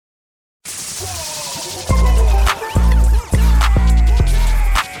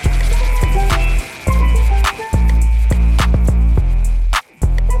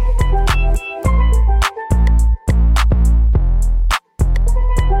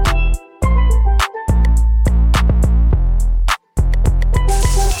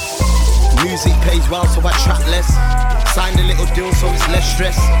well, so I trap less. Signed a little deal, so it's less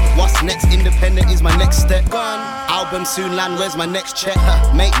stress. What's next? Independent is my next step. Album soon land, where's my next check?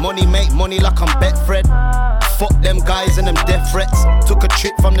 Make money like I'm Betfred. Fuck them guys and them death threats. Took a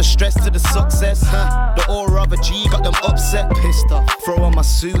trip from the stress to the success. The aura of a G got them upset. Pissed off. Throw on my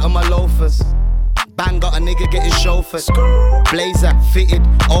suit and my loafers. Bang, got a nigga getting chauffeured. Blazer, fitted,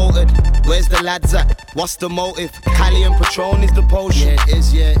 altered. Where's the lads at? What's the motive? Cali and Patron is the potion. Yeah, it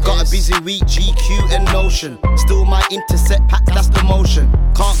is, yeah, it got is. A busy week, GQ and Notion. Still my intercept pack, that's the motion.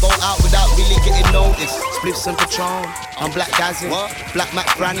 Can't go out without really getting noticed. Spliffs and Patron, I'm Black Gazin. Black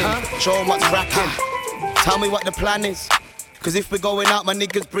Mac Brannon, show 'em what's cracking. Tell me what the plan is. Cause if we're going out, my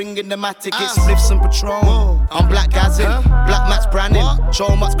niggas bringing the matic. It's Spliffs and Patron, I'm Black Gazin. Black Max Brannon, show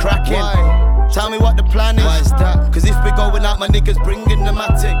 'em what's cracking. Tell me what the plan is. Why is that? Cause if we're going out, my niggas bringing the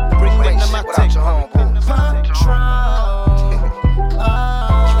matic. Bringing the matic.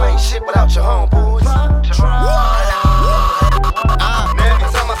 You ain't shit without your homeboys. Every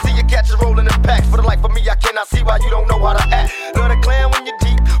time I see you catch a rolling in packs, for the life of me, I cannot see why you don't know how to act. Love the clan when you're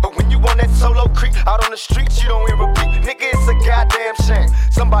deep, but when you on that solo creep, out on the streets, you don't hear a beat. Nigga, it's a goddamn shame.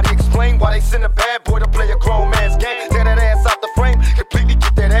 Somebody explain why they send a bad boy to play a grown man's game. Tear that ass out the frame, completely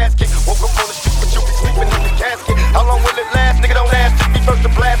get that ass kicked. Woke up on the street, but you be sleeping in the casket. How long will it last? Nigga, don't ask. Just be first to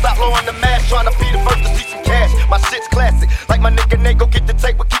blast, outlaw on the mask, trying to be the first to see some cash. My shit's classic, like my nigga Nate, go get the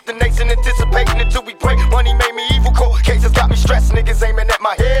tape. We keep the nation anticipating until we break. Money made me evil, cold cases got me stressed. Niggas aiming at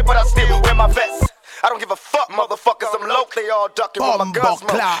my head, but I still wear my vest. I don't give a fuck, motherfuckers, I'm low, they all ducking with my guns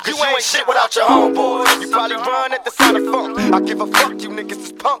smoke. Cause you ain't shit without your homeboys. You probably run at the sound of funk. I give a fuck, you niggas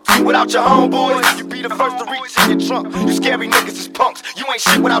is punks. Without your homeboys, you be the first to reach in your trunk. You scary niggas is punks. You ain't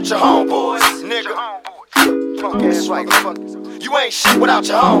shit without your homeboys, nigga. Punk ass right, motherfuckers. You ain't shit without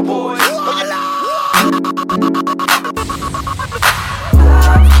your homeboys.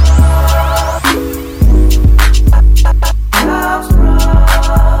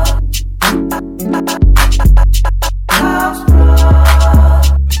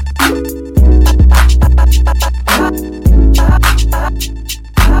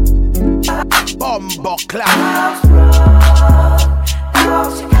 Bumbo clap.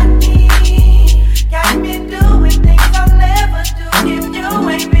 Got me doing things I'll never do. If you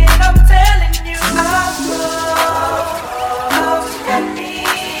ain't been, I'm telling you, I'm wrong.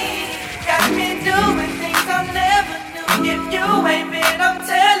 Got me doing things I'll never do. If you ain't been, I'm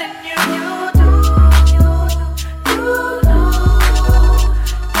telling you, you do.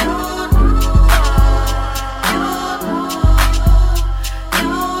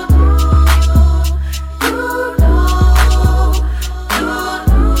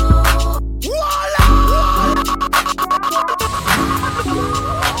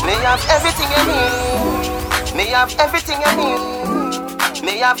 Everything you need, me have everything you need.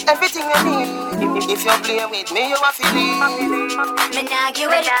 Me have everything you need. If you play with me, you have to leave. Me nah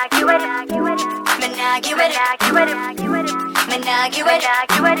give it. Me nah give it. Me nah give it.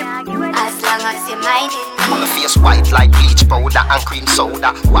 As long as you minding me. My face white like bleach powder and cream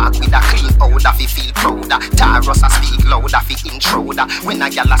soda. Walk with a clean powder, fi feel prouder. Taros a speak louder, fi intruder. When a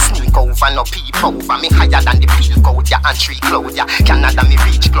gal a sneak over, no peep over. Me higher than the peel coat, ya and tree cloud, ya. Canada me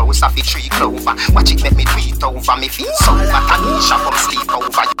reach closer, fi tree clover. Watch it make me tweet over, me feel sober. Tanisha come sleep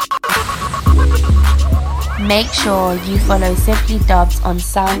over. Make sure you follow Simply Dubs on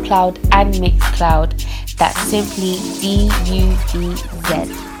SoundCloud and Mixcloud. That's simply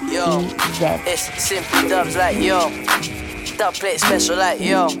D-U-B-Z. Yo, it's Simply Dubs like yo. Dub plate special like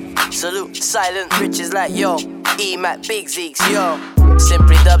yo. Salute Silent Riches like yo. E-Mac Big Zeeks yo.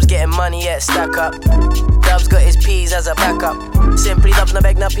 Simply Dubs getting money yet stack up. Dubs got his peas as a backup. Simply Dubs no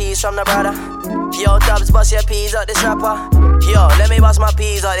beg no peas from the brother. Yo, Dubs bust your peas out this rapper. Yo, let me bust my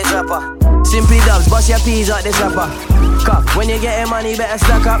peas out this rapper. Simply Dubs bust your peas out this rapper. Cause when you getting money better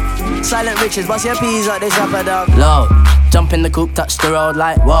stack up. Silent Riches bust your peas out this rapper dog. Low, jump in the coupe, touch the road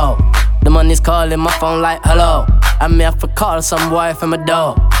like whoa. The money's calling my phone like hello. I may have to call some boy from a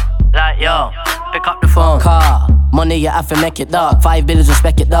door. Like yo, pick up the phone. Car, money you have to make it dog. 5 bills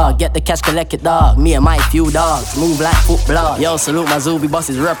respect it dog. Get the cash collect it dog. Me and my few dogs move like football. Yo, salute my Zuby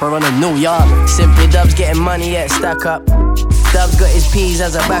bosses rapper on in New York. Simply Dubs getting money yet stack up. Dubs got his peas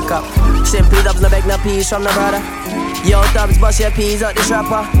as a backup. Simply Dubs no beg no peas from the brother. Yo, Dubs bust your peas out this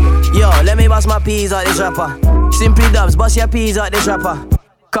rapper. Yo, let me bust my peas out this rapper. Simply Dubs bust your peas out this rapper.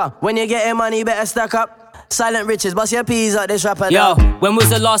 Come, when you getting money better stack up. Silent riches, bust your peas out this rapper. Yo, when was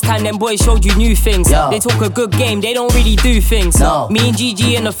the last time them boys showed you new things? Yo. They talk a good game, they don't really do things. No. Me and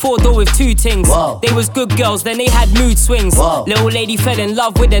Gigi in the 4-door with 2 things. Whoa. They was good girls, then they had mood swings. Whoa. Little lady fell in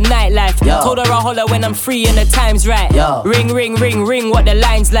love with the nightlife. Yo. Told her I'll holler when I'm free and the time's right. Yo. Ring, ring, ring, ring, what the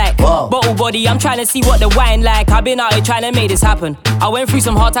line's like. Whoa. Bottle body, I'm trying to see what the wine like. I've been out here trying to make this happen. I went through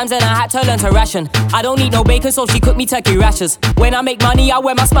some hard times and I had to learn to ration. I don't need no bacon, so she cooked me turkey rashers. When I make money, I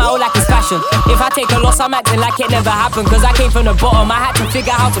wear my smile like it's fashion. If I take a loss, I'm acting like it never happened. Cause I came from the bottom, I had to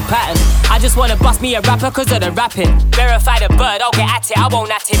figure how to pattern. I just wanna bust me a rapper cause of the rapping. Verify the bird, I'll get at it, I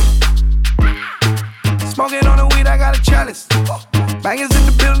won't at him. Smoking on the weed, I got a chalice. Bangers in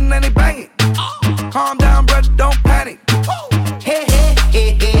the building and they bang it. Calm down, brother, don't panic. Hey, hey,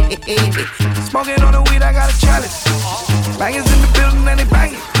 hey, hey, hey, hey. Smoking on the weed, I got a chalice. Bangers in the building and they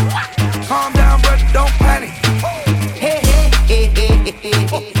bang it. Calm down, brother, don't panic. Hey, hey, hey, hey, hey,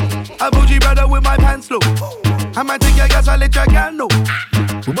 hey. A bougie brother with my pants low. I might take your gas, I let your girl know.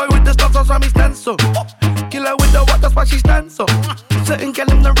 The boy with the stuff, so me stand so. Killer with the what, that's why she stands so. Certain gal,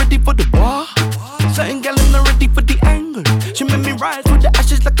 I'm not ready for the war. Certain gal, I'm not ready for the angle. She made me rise with the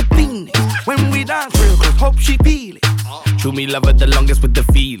ashes like a phoenix. When we dance real close, hope she feel it. True me love her the longest with the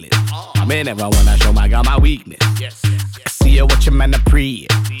feeling. Man, never wanna show my girl my weakness. I see her watching man a pre.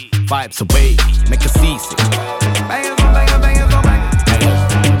 Vibes away, make her seasick. Bangers on bangers, bangers on bangers.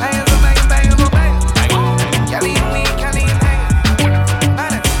 Bangers on bangers, bangers on bangers. Kelly and me, Kelly and bangers.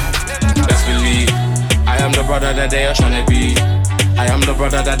 Best believe I am the brother that they are trying to be. I am the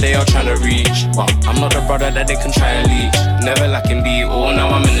brother that they are trying to reach. But I'm not the brother that they can try and leech. Never lacking beat, oh now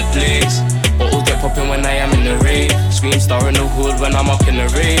I'm in the place. Bottles get popping when I am in the rave. Scream star in the hood when I'm up in the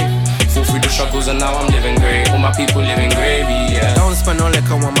rave. Fall through the struggles and now I'm living great. All my people living gravy, yeah. Don't spend no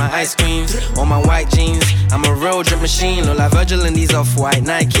liquor on my ice creams, on my white jeans. I'm a real drip machine, look like Virgil in these off-white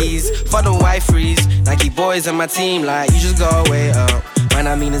Nikes. For the white freeze, Nike boys on my team, like you just go way up. Man,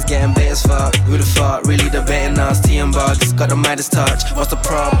 I mean it's getting bait as fuck. Who the fuck really debating us? Tea and bugs, got the Midas touch. What's the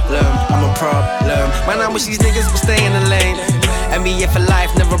problem? I'm a problem. Man, I wish these niggas would stay in the lane. NBA for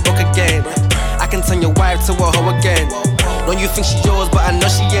life, never broke again. I can turn your wife to a hoe again. Know you think she yours, but I know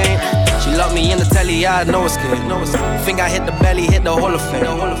she ain't. She locked me in the telly, yeah, I know it's good. Think I hit the belly, hit the Hall of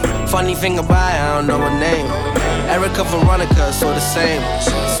Fame. Funny thing about it, I don't know her name. Erica Veronica, so the same,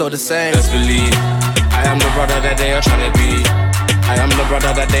 so the same. Let's believe I am the brother that they are trying to be. I am the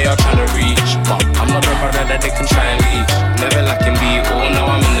brother that they are trying to reach. But I'm not the brother that they can try and leech. Never lacking beat, oh now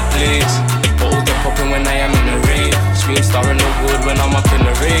I'm in the place. Bottles get popping when I am in the rave. Scream star in the wood when I'm up in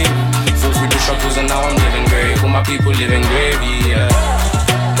the rave. Fall through the struggles and now I'm living great. All my people living gravy, yeah.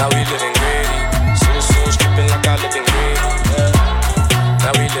 Now we living gravy. So stripping like I live in gravy, yeah.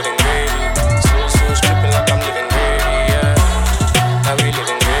 Now we living gravy. So stripping like I'm living gravy, yeah. Now we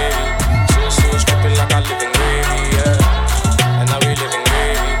living gravy. So stripping like I live in gravy, yeah. And now we living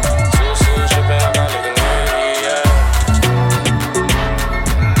gravy. So stripping like I live in gravy, yeah.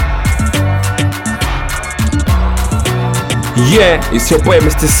 Yeah, it's your boy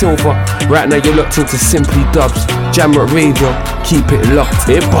Mr. Silver. Right now you're locked into Simply Dubs, Jamrock Radio. Keep it locked.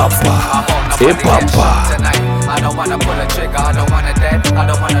 Hip hop, hip hop. I don't wanna pull a trigger, I don't wanna dead, I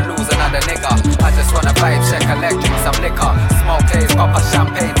don't wanna lose another nigga. I just wanna vibe, check, collect, drink some liquor. Smoke haze, pop a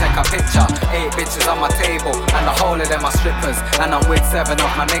champagne, take a picture. 8 bitches on my table, and the whole of them are strippers. And I'm with 7 of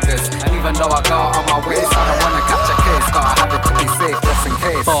my niggas. And even though I got on my waist, I don't wanna catch a case. Gotta have it to be safe, just in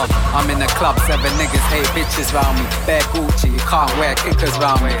case. I'm in the club, 7 niggas, 8 bitches round me. Bare Gucci, you can't wear kickers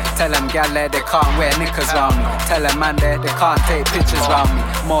round me. Tell them gal there, they can't wear knickers round me. Tell them man there, they can't take pictures round me.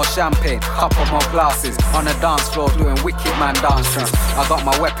 More champagne, couple more glasses. On the dance floor doing wicked man dances. I got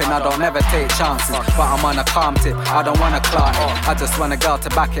my weapon, I don't never take chances. But I'm on a calm tip, I don't wanna clout it. I just want a girl to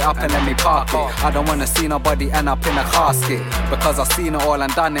back it up and let me park it. I don't wanna see nobody end up in a casket, because I've seen it all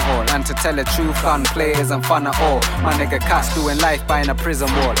and done it all. And to tell the truth, gun play isn't fun at all. My nigga Cash doing life by in a prison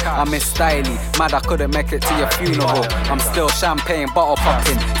wall. I miss Styly, mad I couldn't make it to your funeral. I'm still champagne, bottle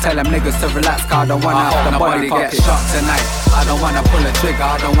popping. Tell them niggas to relax, cause I don't wanna have the body get shot tonight. I don't wanna pull a trigger,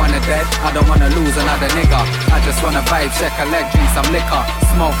 I don't wanna dead, I don't wanna lose another nigga. I just wanna vibe, check a leg, drink some liquor.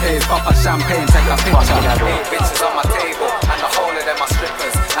 Smoke haze, pop a champagne, take a picture. 8 bitches on my table, and the whole of them are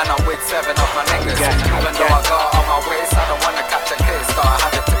strippers. And I'm with 7 of my niggas. Even though I got on my waist, I don't wanna catch a case, gotta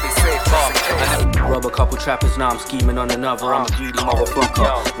have it to be safe, just in case. Rub a couple trappers, now I'm scheming on another. I'm a greedy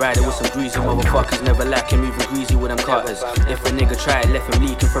motherfucker. Riding with some greasy motherfuckers, never lacking, moving greasy with them cutters. If a nigga try it, left him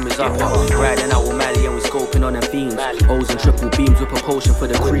leaking from his upper. Riding out with Mally and we scoping on them themes. O's and triple beams with a potion for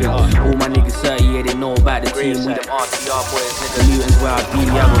the cream. All my niggas 30, yeah, they know about the team. We them RTR boys, nigga. Luton's where I be.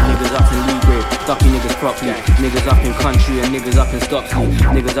 I got niggas up in Lee Grade, stuffy niggas properly. Niggas up in country and niggas up in Stocksley.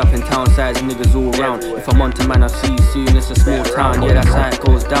 Niggas up in town sides, niggas all around. If I'm on to man, I'll see you soon. It's a small town, yeah, that's how it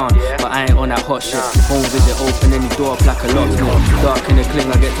goes down. But I ain't on that hot shit. Home visit, open any door, like a locksmith. Dark in the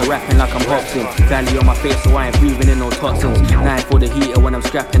cling, I get to rapping like I'm boxing. Valley on my face, so I ain't breathing in no toxins. Knife for the heater when I'm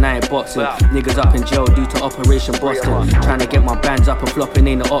scrapping, I ain't boxing. Niggas up in jail due to Operation Boston. Trying to get my bands up and flopping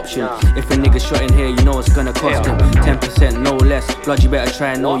ain't an option. If a nigga shot in here, you know it's gonna cost him 10%, no less. Blood, you better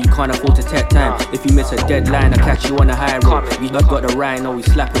try and know you can't afford to take time. If you miss a deadline, I catch you on the high road. We got the rhino, we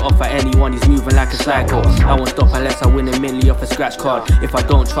slap it off at anyone, he's moving like a psycho. I won't stop unless I win a milli off a scratch card. If I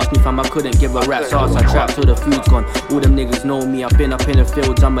don't trust me, fam, I couldn't give a rat's ass. I trap till the food's gone. All them niggas know me, I've been up in the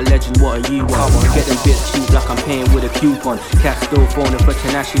fields, I'm a legend, what are you want? Get them bits cheap like I'm paying with a coupon. Cat still phoning for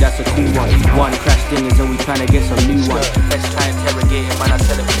Tanashi, that's a cool one. One crash dingers and we tryna get some new ones. Let's try interrogate him, man, I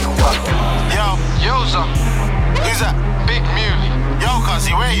tell him we can fuck. Yoza, who's that? Big Muley. Yo,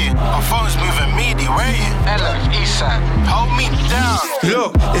 cuzzy, where you? My phone's moving meaty, where you? LF, Eastside. Hold me down.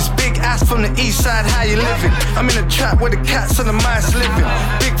 Look, it's Big Ass from the east side, how you living? I'm in a trap where the cats and the mice living.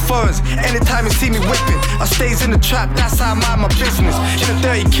 Big phones, anytime you see me whipping. I stays in the trap, that's how I mind my business. In a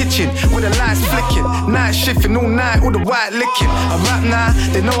dirty kitchen, with the lights flicking. Night shifting, all night, all the white licking. I rap now,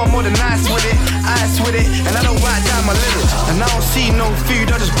 they know I'm more than nice with it. Ice with it, and I don't write down my lyrics. And I don't see no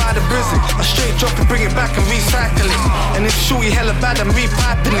food, I just buy the prison. I straight drop it, bring it back and recycle it. And if shorty hella bad, I'm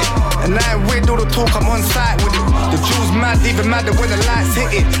repiping it. And I ain't with all the talk, I'm on site with it. The jewels mad, even madder when the lights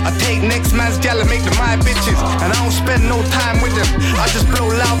hit it. I take next man's gal and make them my bitches. And I don't spend no time with them. I just blow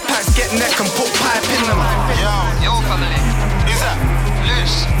loud packs, get neck and put pipe in them. Yo, family. Who's that?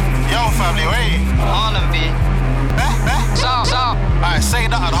 Loose. Yo, family, where you? Harlem, B. Alright, say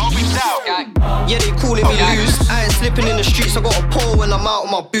that and hold me down. Yeah, they calling me loose. I ain't slipping in the streets, I got a pole when I'm out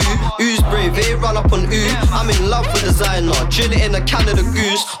on my boo. Who's brave? They run up on ooh. I'm in love with designer, drill it in a Canada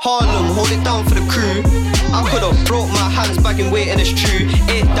Goose. Harlem, hold it down for the crew. I could've broke my hands back in weight and it's true.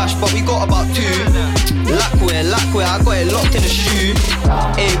 8 dash, but we got about 2. Lackware, I got it locked in the shoe.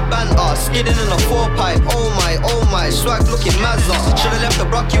 A banter, skidding in a 4-pipe. Oh my, swag looking mazza. Should've left the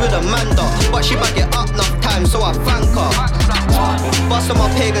Brocky with Amanda, but she back it up enough time, so I thank her. Bust on my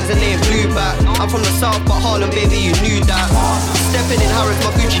pagans and they ain't blue back. I'm from the south, but Harlem, baby, you knew that. Stepping in Harris,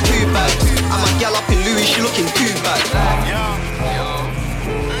 my Gucci 2 bags. And my gal up in Louis, she looking 2 bad.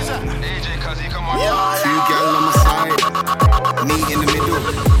 Who's that? AJ, cuzzy, come on. 2 gal on my side, me in the middle.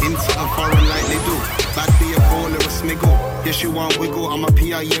 Into and foreign like they do. Bad be a ball or a smiggle. Yes, you want wiggle. I'm a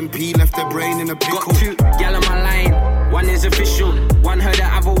PIMP, left the brain in a pickle. Got 2 gal on my line, one is official. One heard the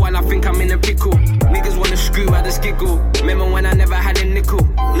other one, I think I'm in a pickle. Niggas wanna screw, I just giggle. Remember when I never had a nickel?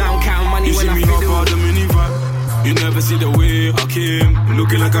 Now I'm counting money when I fiddle. You see me hop out the minivan. You never see the way I came.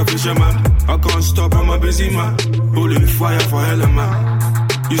 Looking like a fisherman. I can't stop, I'm a busy man. Holding fire for hella man.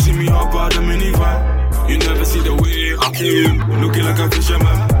 You see me hop out the minivan. You never see the way I came. Looking like a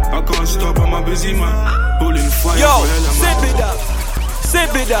fisherman. I can't stop, I'm a busy man. Holding fire for hella man. Zip it up.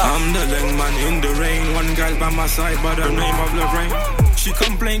 Zip it up. I'm the leg man in the rain. One girl by my side by the name of Lorraine. She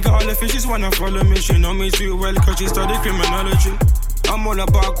complain, cause all the fishes wanna follow me. She know me too well, cause she studied criminology. I'm all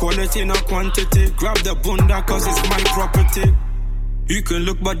about quality, not quantity. Grab the bunda, cause it's my property. You can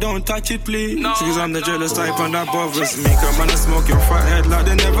look, but don't touch it, please. Cause I'm the jealous type and that bothers me. Come on and smoke your fat head like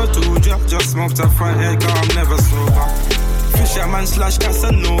they never told ya. Just smoked a fat head, cause I'm never sober. Fisherman /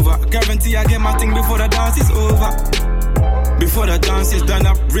 Casanova. Guarantee I get my thing before the dance is over. Before the dance is done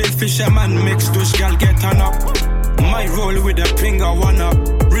up, real fisherman makes those gal get turn up. My roll with a finger one up.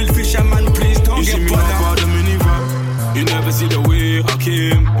 Real fisherman, please don't get put up. The minivan. You never see the way I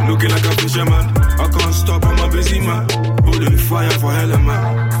came. Looking like a fisherman. I can't stop, I'm a busy man. Holding fire for hella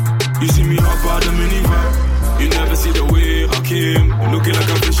man. You see me hop out the minivan. You never see the way I came. Looking like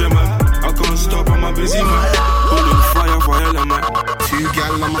a fisherman. I can't stop, I'm a busy man. Holding fire for hella man. 2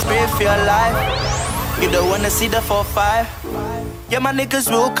 gal on my Pray for your life. You don't wanna see the 4-5. Yeah, my niggas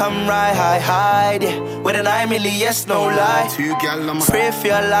will come right hide, yeah. With an eye milli, yes, no lie. 2 gal on my Pray for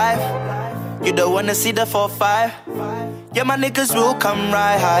your life. You don't wanna see the 4-5. Yeah, my niggas will come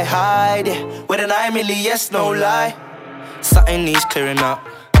right hide, yeah. With an eye milli, yes, no lie. Something needs clearing up.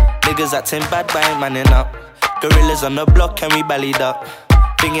 Niggas acting bad, but ain't manning up. Gorillas on the block and we bellied up.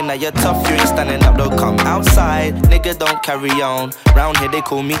 Thinking that you're tough, you ain't standing up, don't come outside. Nigga, don't carry on. Round here they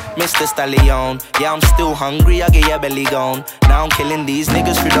call me Mr. Stallion. Yeah, I'm still hungry, I get your belly gone. Now I'm killing these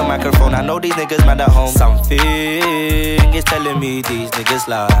niggas through the microphone. I know these niggas mad at home. Something is telling me these niggas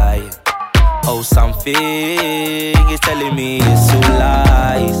lie. Oh, something is telling me it's all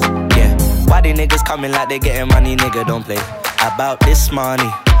lies. Yeah, why they niggas coming like they getting money, nigga, don't play about this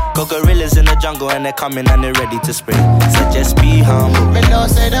money. Got gorillas in the jungle and they're coming and they're ready to spray. So just be humble. Me know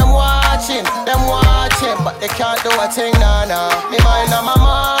say them watching, but they can't do a thing, nah, nah. Me mind on my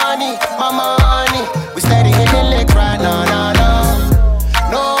money. We steady in the lick right now, nah, nah.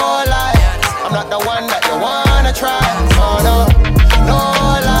 No lie, I'm not the one that you wanna try. Oh no, no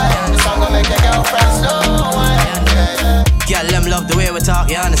lie. This song gon' make your girlfriend slow wine. Girl, them love the way we talk,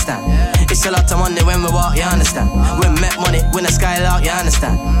 you understand? It's a lot of money when we walk, you understand? We make money when the skylark, you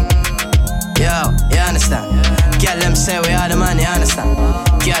understand? Yo, you understand? Girl, them say we are the man, you understand?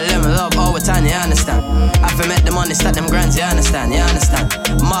 Girl, them love all the time, you understand? After met the money, start them grands, you understand? You understand?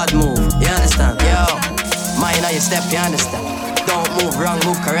 Mad move, you understand? Yo, mind how you step, you understand? Don't move wrong,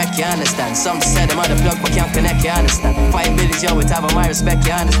 move correct, you understand? Some say them other plug but can't connect, you understand? 5 billions, yo, with have my respect,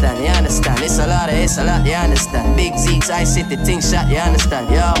 you understand? You understand? It's a lot, you understand? Big Zeeks, I city, thing shot, you understand?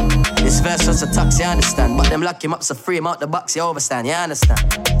 Yo, this verse was a tux, you understand? But them lock him up, so free him out the box, you overstand, you understand?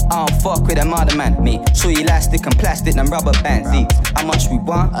 I don't fuck with them other man, me. So elastic and plastic and rubber bands, how much we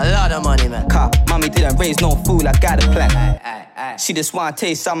want? A lot of money, man. Car, mommy didn't raise no fool, I got a plan. She just wanna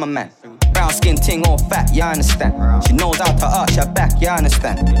taste summer, man. Brown skin ting all fat, you understand? She knows how to arch her back, you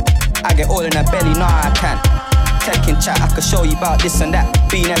understand? I get all in her belly, nah I can. Taking chat, I can show you about this and that.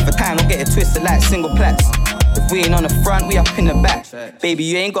 Being there for time, don't get it twisted like single plats. If we ain't on the front, we up in the back. Baby,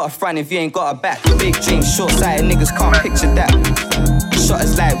 you ain't got a front if you ain't got a back. Big dreams, short-sighted niggas can't picture that. Shot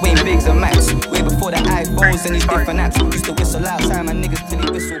us like Wayne Biggs and Max. Way before the iPhones and these different apps. Used to whistle outside my niggas till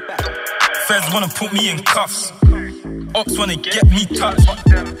he whistle back. Feds wanna put me in cuffs. Ops wanna get me touched.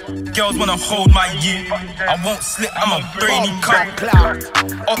 Girls wanna hold my year. I won't slip, I'm a brainy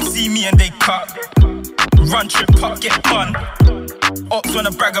cunt. Ops see me and they cut. Run, trip up, get fun. Ops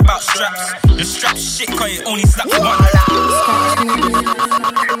wanna brag about straps. The strap shit, cause it only slaps one.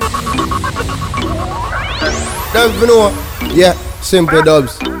 Don't you know? Yeah, Simple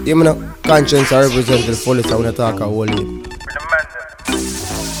Dubs. You know, conscience I represent the fullest. I wanna talk a whole heap.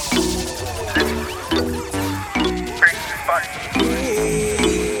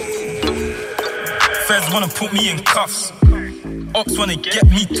 Feds wanna put me in cuffs. Ops wanna get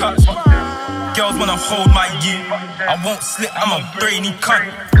me touched. Girls wanna hold my year. I won't slip, I'm a brainy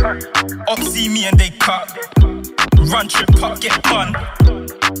cunt. Ops see me and they cut. Run, trip up, get fun.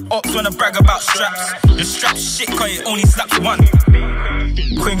 Ops wanna brag about straps. The strap shit, cause it only slaps one.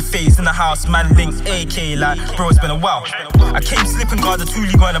 Queen phase in the house, man links AK like, bro, it's been a while. I came slipping, got the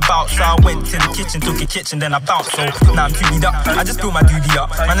toolie going about. So I went to the kitchen, took a kitchen, then I bounced. So now I'm toolied up, I just built my doodie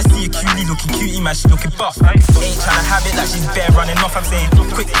up. Man, I see a cutie looking cutie, man, she looking buff. Ain't tryna have it like she's bare running off. I'm saying,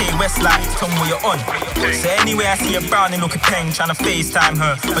 quick K Westlight, tell me what you're on. So anyway, I see a brownie looking peng, tryna FaceTime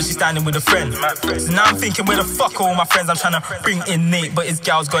her, but she's standing with a friend. So now I'm thinking, where the fuck are all my friends? I'm tryna bring in Nate, but his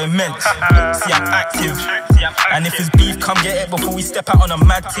gal's got immense. See, I'm active, and if it's beef, come get it before we step out on a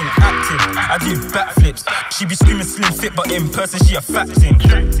mad thing. Active, I do backflips. She be screaming slim fit, but in person she a fat thing.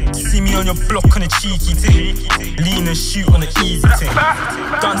 See me on your block on a cheeky thing. Lean and shoot on the easy thing.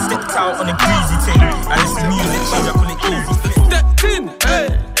 Done stepped out on a greasy thing. And it's the music change, I call it easy. Stepped in, hey,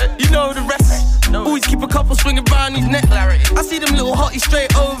 you know the rest. Always keep a couple swinging round his neck. I see them little hotties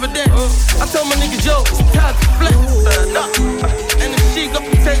straight over there. I tell my niggas, yo, it's time to flex. And if she got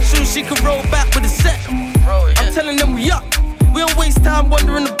potential, she can roll back with a set. I'm telling them we up. We don't waste time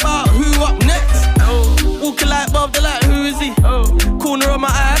wondering about who up next. Walking like Bob, they're like, who is he? Corner of my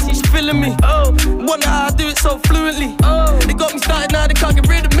eye, see she feeling me. Wonder how I do it so fluently. They got me started, now they can't get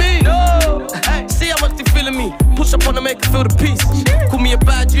rid of me. See how much they feeling me. Push up on them, make them feel the peace. Call me a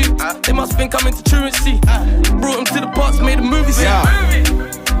bad dude, they must think I'm into truancy. Brought them to the parks, made a movie scene.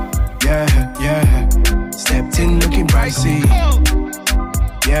 Yeah. Stepped in looking pricey.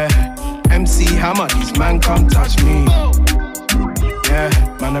 Yeah. MC Hammer, this man come touch me. Yeah,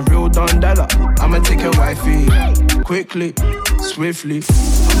 man, a real Don Della. I'ma take a wifey. Quickly, swiftly,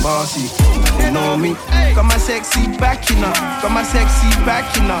 I'm bossy. You know me. Got my sexy backing up. Got my sexy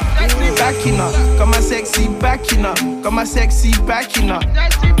backing up. Backing up. Got my sexy backing up. Got my sexy backing up.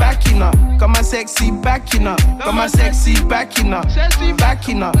 Backing up. Got my sexy backing up. Got my sexy backing up.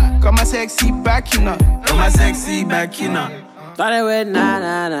 Backing up. Got my sexy backing up. Got my sexy backing up. Started with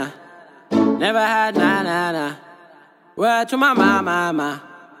na. Never had na. Word to my mama.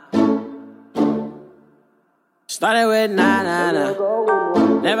 Started with na.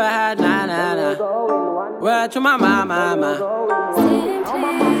 Never had na. Word to my mama.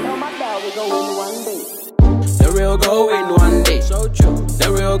 The real go in one day. The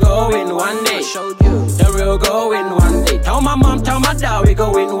real go in one day. The real go in one day. Tell my mom, tell my dad we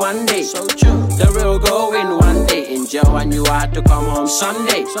go in one day. The real go in one day. In jail and you had to come home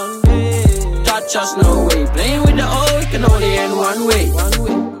Sunday. touch us, no way. Playing with the old can only end one way.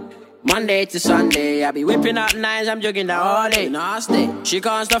 Monday to Sunday, I be whipping up nines, I'm jogging that all day. Nasty, she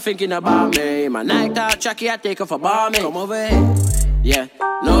can't stop thinking about me. My night out, Chucky, I take her for balmy. Come over here, yeah,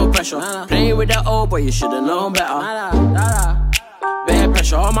 no pressure. Playing with the old boy, you should've known better. Bare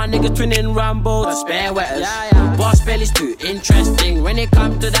pressure, all my niggas twinning Rambo, the spare wetters. Boss belly's too interesting. When it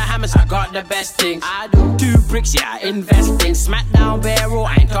comes to the hammers, I got the best things. I do 2 bricks, yeah, I investing. Smackdown, barrel,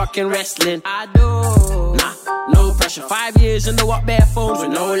 I ain't talking wrestling. I do, nah, no pressure. 5 years in the what bare phones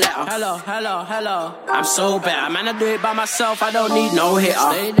with no letter. Hello, hello, hello. I'm so better, man, I do it by myself, I don't need no hitter.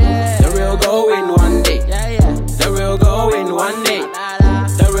 Stay there. The real go in one day. The real go in one day.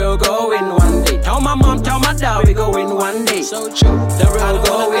 The real go in one day. Tell my mom, tell my dad, we go in one day. So true. The real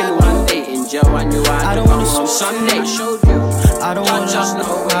go in one day. In jail when you are the one on Sunday. Showed you. I don't want just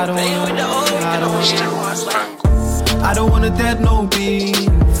no way. I don't wanna dead no beef.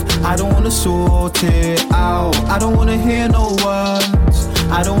 I don't wanna sort it out. I don't wanna hear no words.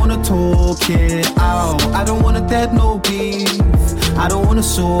 I don't wanna talk it out. I don't wanna dead no beef. I don't wanna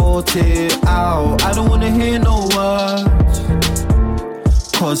sort it out. I don't wanna hear no words.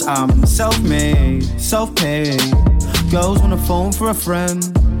 Cause I'm self-made, self-paid. Girls wanna phone for a friend.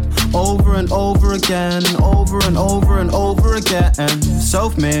 Over and over again, over and over and over again.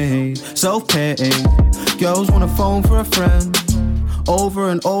 Self-made, self-paid. Girls wanna phone for a friend. Over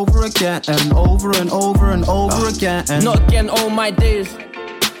and over again, and over and over and over again. Not again all my days.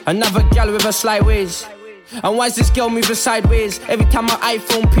 Another gal with her slight ways. And why's this girl moving sideways? Every time my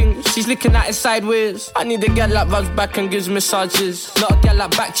iPhone ping, she's looking at it sideways. I need a girl that rubs back and gives massages. Not a girl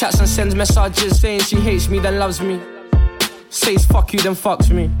that back chats and sends messages saying she hates me then loves me. Says fuck you then fucks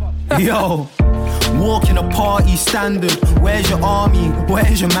me. Yo, walking a party standard. Where's your army?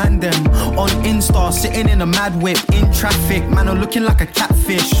 Where's your man them? On Insta, sitting in a mad whip in traffic. Man, I'm looking like a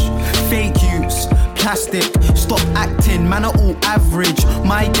catfish. Fake use, plastic. Stop acting, man, are all average.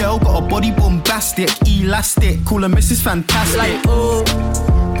 My girl got a body bombastic, elastic. Call her Mrs. Fantastic. Like, ooh,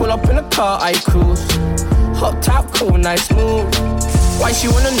 pull up in a car, I cruise. Hot top, cool, nice move. Why she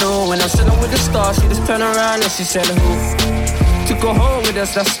wanna know when I'm sitting with the stars? She just turn around and she said, who? To go home with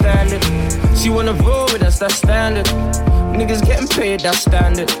us, that's standard. She wanna roll with us, that's standard. Niggas getting paid, that's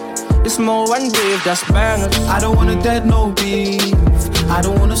standard. It's more one wave, that's bangers. I don't wanna dead no beef. I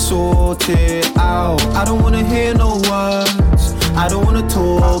don't wanna sort it out. I don't wanna hear no words. I don't wanna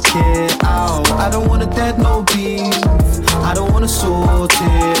talk it out. I don't wanna dead no beef. I don't wanna sort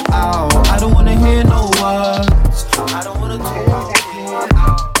it out. I don't wanna hear no words. I don't wanna talk it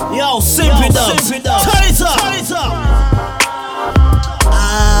out. Yo, Simply Dubs, turn it up, turn it up.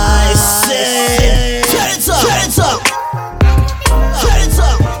 I say, turn it up, turn it up, turn it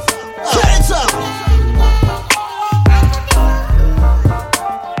up, turn it up.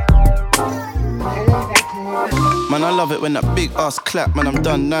 Man, I love it when that big ass clap. Man, I'm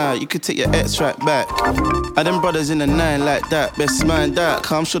done now. You could take your ex right back. I them brothers in the 9 like that. Best man that,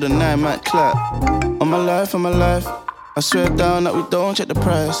 cause I'm sure the 9 might clap. On my life, I swear down that we don't check the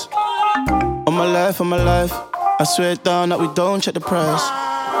price. On my life, I swear down that we don't check the price.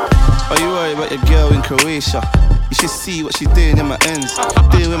 Are you worried about your girl in Croatia? You should see what she's doing in my ends.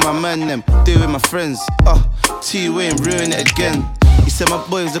 Deal with my man them, deal with my friends. T-Wayne ruin it again. He said my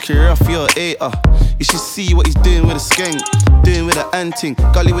boy's looking rough, you're a hater. You should see what he's doing with a skank. Doing with the anting,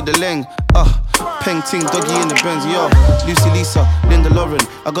 gully with the leng. Peng ting, doggy in the Benz, yo. Lucy Lisa, Linda Lauren.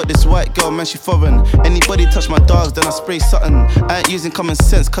 I got this white girl, man, she foreign. Anybody touch my dogs, then I spray something. I ain't using common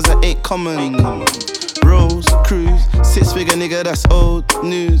sense, cause I ain't common. Rose, cruise, 6-figure nigga, that's old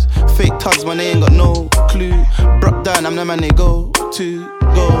news. Fake tugs, man, they ain't got no clue. Broke down, I'm the man they go to.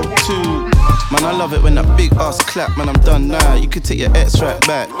 Man, I love it when that big ass clap. Man, I'm done now, you could take your ex right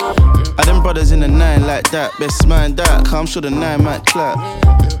back. I them brothers in the 9 like that. Best man that, cause I'm sure the 9 might clap.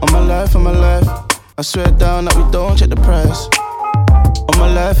 On my life, I swear down that we don't check the price. On my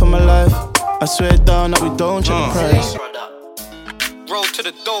life, I swear down that we don't check the price. Roll to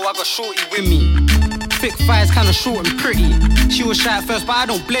the door, I got shorty with me. Thick thighs, kinda short and pretty. She was shy at first, but I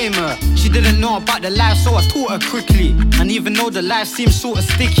don't blame her. She didn't know about the life, so I taught her quickly. And even though the life seems sorta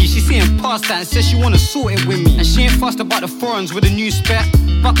sticky, she's seeing past that and says she wanna sort it with me. And she ain't fussed about the foreigns with a new spec.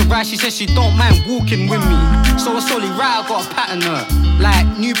 Bucket ride, she says she don't mind walking with me. So it's only right, I got a pattern her. Like,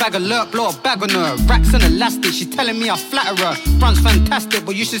 new bag of lurk, blow a bag on her. Racks and elastic, she telling me I flatter her. Front's fantastic,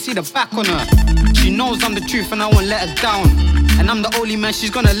 but you should see the back on her. She knows I'm the truth and I won't let her down. and I'm the only man she's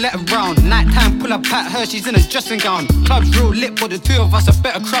gonna let around. Nighttime, pull up at her, she's in a dressing gown. Club's real lit, but the two of us are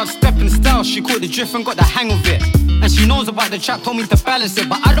better crowd. Stepping style, she caught the drift and got the hang of it. And she knows about the trap, told me to balance it.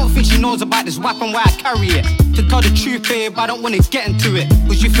 But I don't think she knows about this weapon where I carry it. To tell the truth, babe, I don't wanna get into it.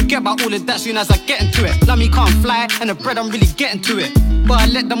 Cause you forget about all of that soon as I get into it. Love me can't fly, and the bread I'm really getting to it. But I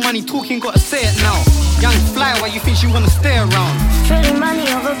let the money talking, gotta say it now. Young fly, why you think she wanna stay around? Trading money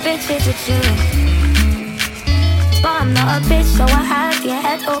over bitches with you. But I'm not a bitch, so I have your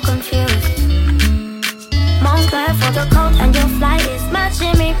head all confused. Moncler for the coat and your flight is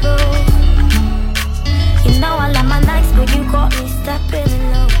matching me blue. You know I love my nights, but you got me stepping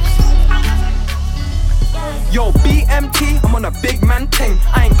loose. Yo, BMT, I'm on a big man ting.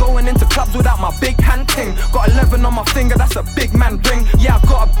 I ain't going into clubs without my big hand ting. Got 11 on my finger, that's a big man ring. Yeah, I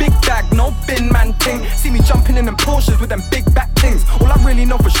got a big bag, no bin man ting. See me jumping in them Porsches with them big back things. All I really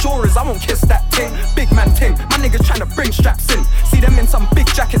know for sure is I won't kiss that ting. Big man ting, my niggas tryna bring straps in. See them in some big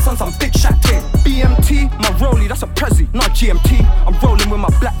jackets on some big shack ting. BMT, my rollie, that's a Prezi, not GMT. I'm rolling with my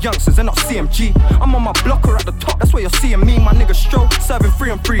black youngsters and not CMG. I'm on my blocker at the top, that's where you're seeing me. My niggas stroke, serving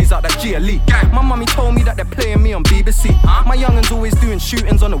 3 and 3s out that GLE. My mummy told me that they're playing me on BBC. My youngins always doing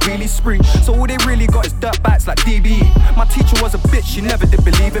shootings on a wheelie spree. So all they really got is dirt bikes like DBE. My teacher was a bitch, she never did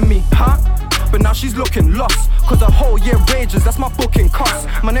believe in me, huh? But now she's looking lost, cause a whole year wages, that's my booking cost.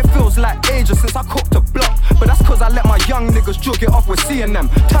 Man, it feels like ages since I cooked a block. But that's cause I let my young niggas jug it off with seeing them.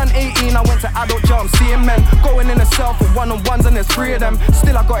 Turned 18, I went to adult jail, I'm seeing men going in a cell for one-on-ones and there's 3 of them.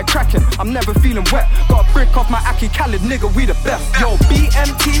 Still I got it cracking, I'm never feeling wet. Got a brick off my Aki Khaled, nigga, we the best. Yo,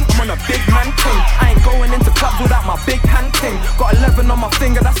 BMT, I'm on a big man ting. I ain't going into clubs without my big hand ting. Got 11 on my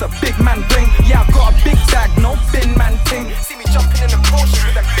finger, that's a big man ring. Yeah, I got a big bag, no bin man ting. See me jumping in the Porsche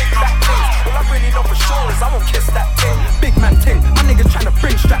with them big back things. All I really know for sure is I won't kiss that ting. Big man ting, my niggas tryna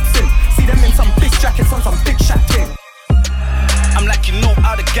bring straps in. See them in some big jackets on some big shack ting. I'm like, you know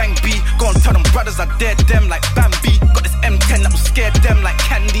how the gang be. Go and tell them brothers I dared them like Bambi. Got this M10 that will scare them like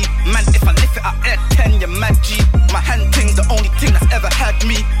candy. Man, if I lift it, I air 10, you're mad G. My hand thing's the only thing that's ever had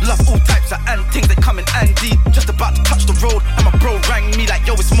me. Love all types of ant things, they come in handy. Just about to touch the road, and my bro rang me like,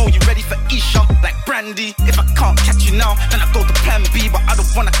 yo, it's Mo, you ready for Isha? Like Brandy. If I can't catch you now, then I go to plan B. But I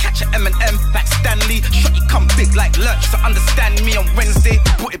don't wanna catch an M&M like Stanley. Shot you come big like Lurch, so understand me on Wednesday.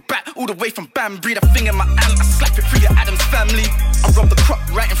 Put it back all the way from Banbury. The thing in my hand, I slap it through your Adams family. I rob the crop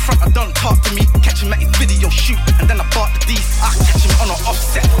right in front, I don't talk to me. Catch him at his video shoot, and then I bought the D's. I catch him on an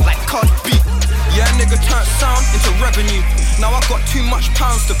offset like Cardi B. Yeah, nigga turned sound into revenue. Now I got too much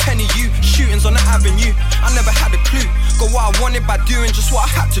pounds to penny you. Shootings on the avenue, I never had a clue. Got what I wanted by doing just what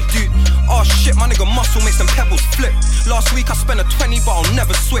I had to do. Oh shit, my nigga muscle makes them pebbles flip. Last week I spent a 20 but I'll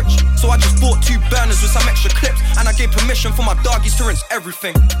never switch. So I just bought 2 burners with some extra clips. And I gave permission for my doggies to rinse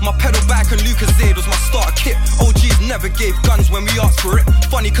everything. My pedal bike and Lucozade was my starter kit. OGs never gave guns when we asked for it.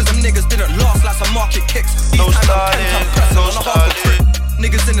 Funny cause them niggas didn't last like some market kicks. These times I'm 10 ton pressing on a half a trip.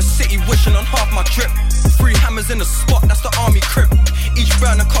 Niggas in the city wishing on half my drip. 3 hammers in the spot, that's the army crib. Each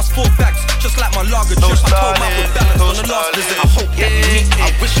burner cost 4 bags, just like my lager drip. I told my foot balance on the last visit. I hope that you meet me. I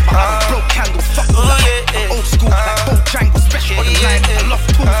wish but I was broke candle. Fuck all that. I'm old school, like Bojangle. Special on the line. I love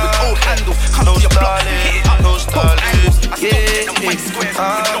tools with old handles. Come to your block, hit it up, both angles. I still get them white squares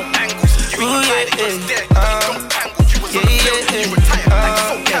with no angles. You ain't tried it, you're there, but you don't tangle. You was on the field, you retired like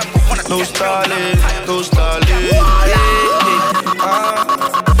so Campbell. Wanna get started, go started.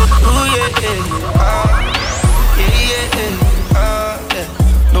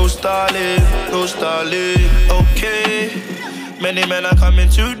 No stalling, no stalling. Okay, many men are coming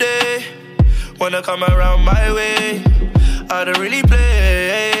today. Wanna come around my way. I don't really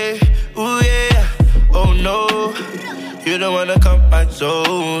play. Ooh yeah, oh no, you don't wanna come my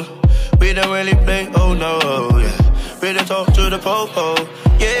zone. We don't really play. Oh no, yeah. We don't talk to the popo.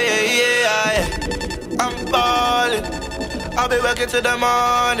 Yeah. I'm ballin'. I'll be working till the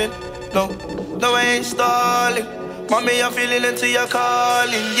morning. No, I ain't stalling. Mommy, I'm feeling into your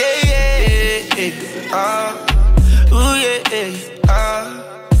calling. Yeah. Ooh, yeah.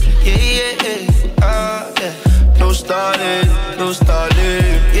 Yeah. No stalling.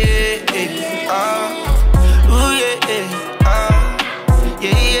 Yeah. Ooh, yeah.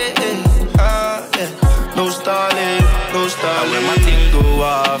 No stalling. And when my thing go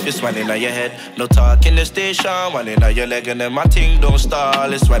off, it's running on your head. No talk in the station, running on your leg. And then my thing don't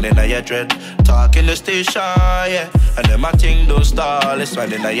stall, it's running on your dread. Talk in the station, yeah. And then my thing don't stall, it's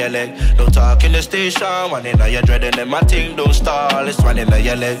running on your leg. No talk in the station, running on your dread. And then my thing don't stall, it's running on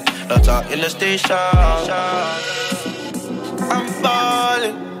your leg. No talk in the station. I'm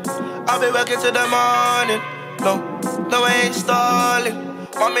ballin', I'll be working till the morning. No, I ain't stalling.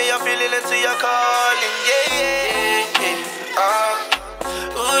 Mommy, I'm feeling into your calling. Yeah. Hey,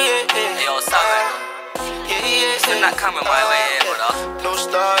 yo, what's up, man? Send that camera my way, brother. No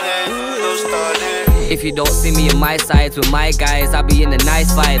starting, no starting. If you don't see me in my sides with my guys, I be in the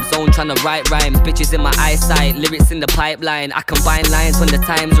nice vibe zone tryna write rhymes. Bitches in my eyesight, lyrics in the pipeline. I combine lines when the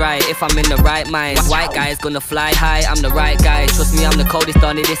time's right. If I'm in the right mind, white guys gonna fly high. I'm the right guy. Trust me, I'm the coldest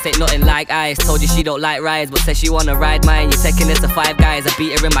Donny. This ain't nothing like ice. Told you she don't like rides, but says she wanna ride mine. You're taking it to 5 guys. I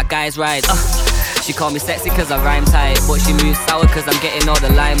beat her in my guys' rides. She call me sexy cause I rhyme tight, but she moves sour cause I'm getting all the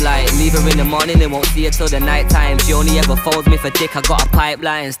limelight. Leave her in the morning and won't see her till the night time. She only ever phones me for dick, I got a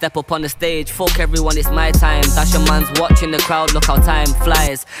pipeline. Step up on the stage, fuck everyone, it's my time. Dash your man's watching the crowd, look how time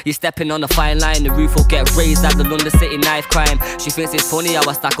flies. You stepping on the fine line, the roof will get raised at the London City knife crime. She thinks it's funny how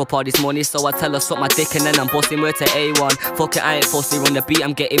I stack up all this money, so I tell her suck my dick and then I'm busting her to A1. Fuck it, I ain't fussy, run the beat,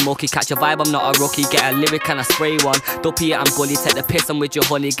 I'm getting mucky. Catch a vibe, I'm not a rookie, get a lyric and I spray one. Dopey it, I'm bully, take the piss, I'm with your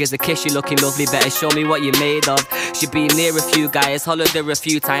honey. Gives a kiss, you looking lovely, better show me what you made of. She been near a few guys, hollered her a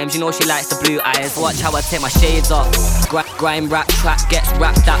few times. You know she likes the blue eyes. Watch how I take my shades off. Grime rap track gets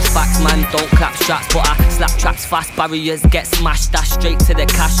rapped, that's facts, man. Don't clap straps, but I slap tracks fast. Barriers get smashed, dash straight to the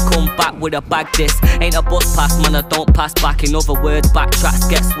cash. Come back with a bag, this ain't a bus pass, man. I don't pass back. In other words, backtracks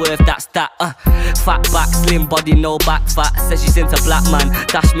get swerved, that's that. Fat back, slim body, no back fat. Says she's into black, man.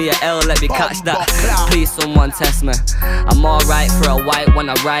 Dash me a L, let me catch that. Please someone test me. I'm alright for a white, when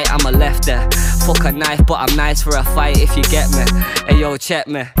I write I'm a left there. Fuck a knife, but I'm nice for a fight if you get me. Hey yo, check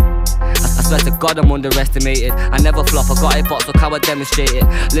me. I swear to God I'm underestimated. I never flop, I got a box, look how I demonstrate it.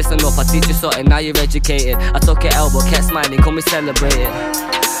 Listen up, I teach you something, now you're educated. I took it elbow, kept smiling, come we celebrate it.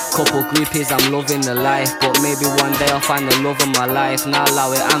 Couple groupies, I'm loving the life, but maybe one day I'll find the love of my life. Now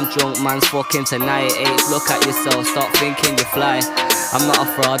allow it, I'm drunk, man's fucking tonight. H, look at yourself, stop thinking you fly. I'm not a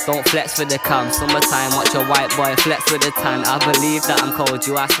fraud, don't flex for the cam. Summertime, watch a white boy flex with the tan. I believe that I'm cold,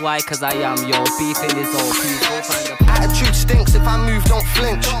 you ask why, cause I am. Yo, beef in this old piece, go find the attitude stinks, if I move don't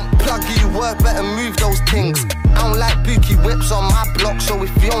flinch. Plug you work, better move those things. I don't like bookie whips on my block, so if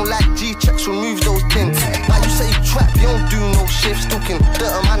you don't like G-checks, remove those pins. Like you say you trap, you don't do no shifts. Talking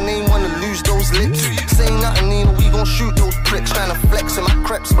dirt on my name, wanna lose those lips. Say nothing, Nina, we gon' shoot those pricks. Tryna flex in my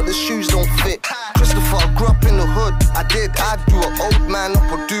creps, but the shoes don't fit. Christopher, I grew up in the hood, I do an old man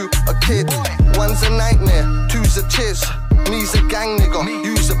up or do a kid. One's a nightmare, two's a chiz. Me's a gang nigga,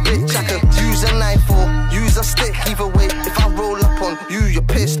 you's a bitch. I could use a knife or use a stick. Either way, if I roll up on you, you're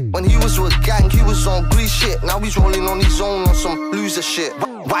pissed. When he was with gang, he was on grease shit. Now he's rolling on his own on some loser shit.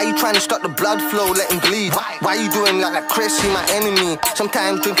 Why you trying to stop the blood flow, let him bleed? Why you doing like that, Chris, he my enemy?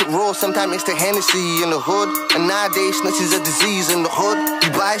 Sometimes drink it raw, sometimes it's the Hennessy in the hood. And nowadays, snitch is a disease in the hood. You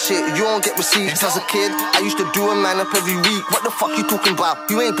buy shit, you don't get receipts. As a kid, I used to do a man up every week. What the fuck you talking about?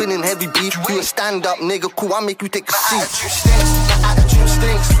 You ain't been in heavy beef. You a stand up nigga, cool, I'll make you take a seat. My attitude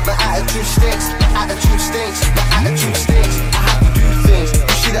stinks, my attitude stinks, my attitude stinks, my attitude stinks. I had to do things.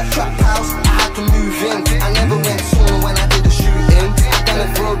 You see that trap house, I had to move in. I never went soon when I did the shooting. I done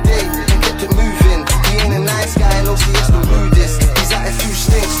it for a day and kept it moving. He ain't a nice guy, no, see, it's the rudest. His attitude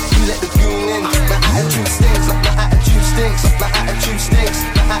stinks, you let the goon in. My attitude stinks, my attitude stinks, my attitude stinks,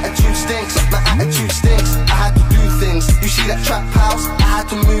 my attitude stinks, my attitude stinks. I had to do things. You see that trap house, I had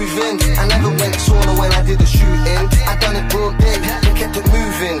to move in. I never went sauna when I did the shooting. I done it broad day and kept it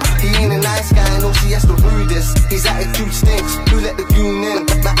moving. He ain't a nice guy, no, see, that's the rudest. His attitude stinks, you let the goon in.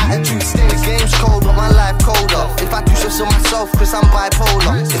 My attitude stinks. The game's cold, but my life colder. If I do shifts on myself, cause I'm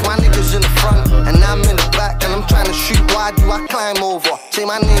bipolar. If my niggas in the front and I'm in the back and I'm trying to shoot, why do I climb over? Say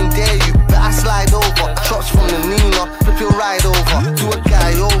my name, dare you, but I slide over. Shots from the Nina, flip your ride over. Do a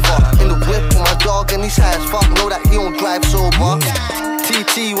guy over in the whip with my dog and he's high as fuck. Know that he don't drive sober.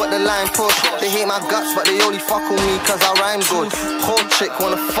 TT, what the line push. They hate my guts, but they only fuck on me cause I rhyme good. Cold chick,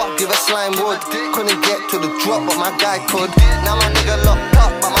 wanna fuck, give a slime wood. Couldn't get to the drop, but my guy could. Now my nigga locked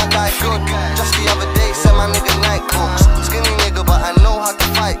up, but my guy good. Just the other day, said my nigga night books. Skinny nigga, but I know how to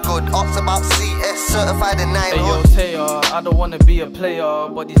fight good. Ops about CS, certified in 9 Hey yo, Taylor, I don't wanna be a player,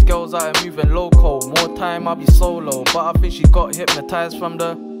 but these girls are moving loco. More time I'll be solo, but I think she got hypnotized from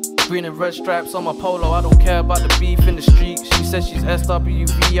the green and red stripes on my polo. I don't care about the beef in the streets. She says she's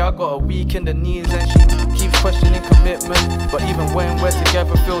SWV, I got a weak in the knees and she keeps questioning commitment. But even when we're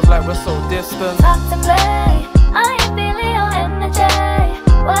together, feels like we're so distant. Talk to play, I ain't feeling your energy.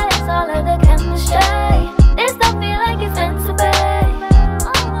 What is all of the chemistry? This don't feel like it's meant to be.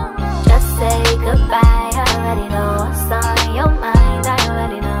 Just say goodbye, I already know what's on your mind. I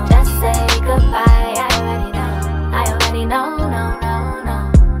already know. Just say goodbye, I already know. I already know, no.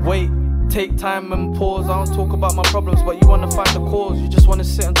 Wait, take time and pause. I don't talk about my problems, but you wanna find the cause. You just wanna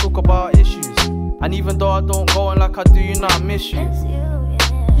sit and talk about issues. And even though I don't go on like I do, you know I miss you.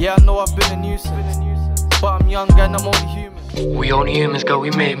 Yeah, I know I've been a nuisance, but I'm young and I'm only human. We only humans, girl,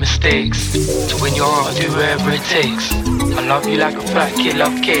 we make mistakes. To win your heart, I'll do whatever it takes. I love you like a fat kid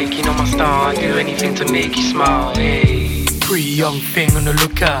love cake. You know my style, I'll do anything to make you smile. Hey, pretty young thing on the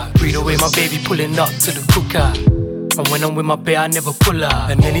lookout. Breathe away my baby pulling up to the cookout. And when I'm with my babe, I never pull out.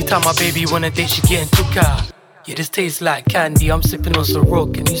 And anytime my baby wanna date, she getting took out. Yeah, this tastes like candy. I'm sipping on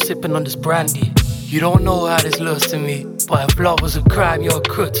Ciroc and you sipping on this brandy. You don't know how this looks to me, but if love was a crime, you're a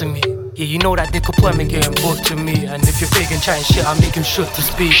crook to me. Yeah, you know that dick appointment getting booked to me. And if you're fake and trying shit, I make him shook to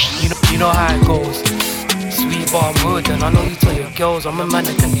speak. You know how it goes. Sweet but I'm hood, and I know you tell your girls I'm a man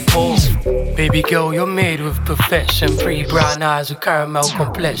that can be bold. Baby girl, you're made with perfection. Pretty brown eyes with caramel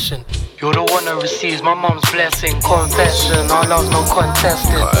complexion. You're the one that receives my mom's blessing. Confession, our love's no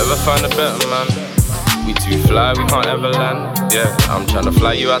contesting. Can't ever find a better man. We too fly, we can't ever land. Yeah, I'm tryna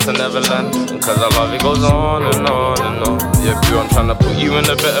fly you out to Neverland. And cause our love, it goes on and on and on. Yeah, boo, I'm tryna put you in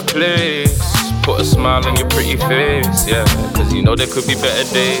a better place. Put a smile on your pretty face, yeah. Cause you know there could be better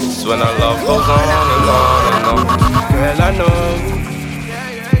days when our love goes on and on and on. Girl, I know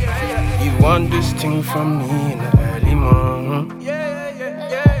you want this thing from me in the early morning.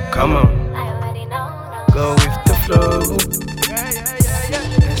 Come on, go with the flow.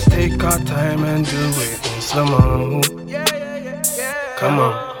 Let's take our time and do it in slow-mo. Come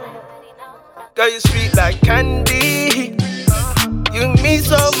on, girl, you sweet like candy. You mean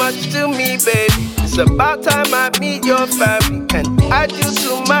so much to me, baby. It's about time I meet your family and add you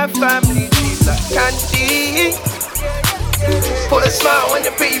to my family. She's like candy. Put a smile on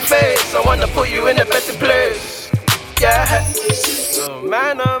your pretty face. I wanna put you in a better place. Yeah. Oh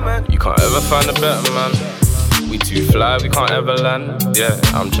man, oh man. You can't ever find a better man. We too fly, we can't ever land. Yeah,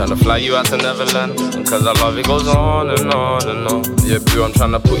 I'm tryna fly you out to Neverland. And cause our love, it goes on and on and on. Yeah, boo, I'm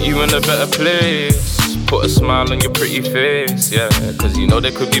tryna put you in a better place. Put a smile on your pretty face, yeah. Cause you know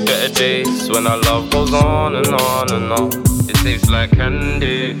there could be better days when our love goes on and on and on. It tastes like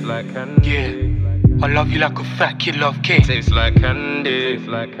candy, like candy. Yeah, I love you like a fat kid love cake. It tastes like candy,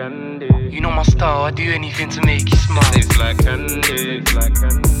 like candy. You know my style, I do anything to make you smile. It tastes like candy, like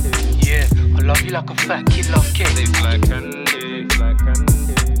candy. Yeah, I love you like a fat kid love cake. It tastes like candy, like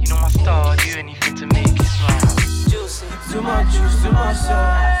candy. You know my style, I do anything to make you smile. Juicy, too much juice, too much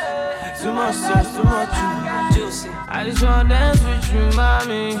sauce. Too much sauce, too much juicy. I just wanna dance with you,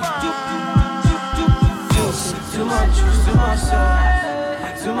 mommy. Juicy, too much juice, too much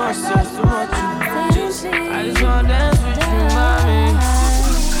sauce. Too much sauce, too much juicy. I just wanna dance with you, mommy.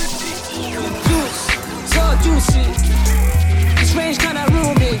 Juice, so juicy. This range kinda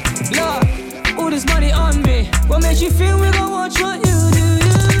ruin me. Love, all this money on me. What makes you feel we gon' watch what you do?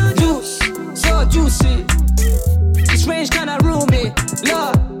 Juice, so juicy. This range kinda ruin me.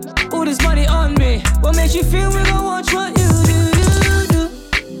 Love, all this money on me. What makes you feel we gon' watch what you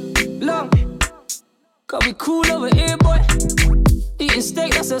do? Long, cause we cool over here, boy. Eating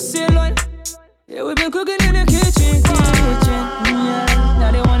steak, that's a sirloin. Yeah, we been cooking in the kitchen. Yeah.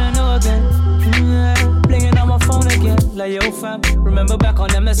 Now they wanna know again. Yeah. Blinging on my phone again. Like, yo, fam, remember back on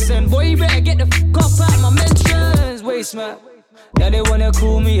MSN. Boy, you better get the fuck up out my mentions. Waste, man. Now they wanna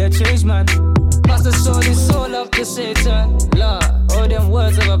call me a change, man. Pastor sold his soul up to Satan. Lord, all them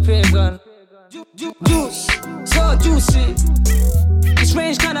words of a pagan. Juice, so juicy. This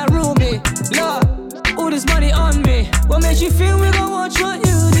range kinda ruin me. Lord, all this money on me. What makes you feel we gon' watch what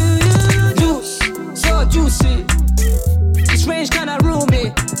you do? Juice, so juicy. This range kinda ruin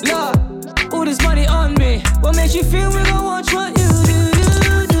me. Lord, all this money on me. What makes you feel we gon' watch what you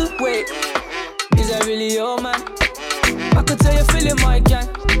do? Wait, is that really your man? I could tell you're feeling my gang.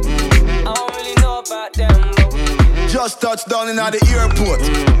 I don't really know about them, but just touched down in the airport.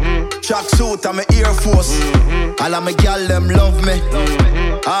 Track suit and my Air Force. All of my gal them love me.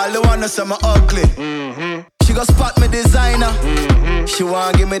 All the ones say me ugly. She go spot me designer. She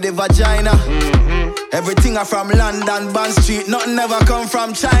want give me the vagina. Everything I from London, Bond Street. Nothing ever come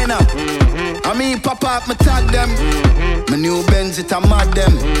from China. I mean pop up, me tag them. My new Benz it a mad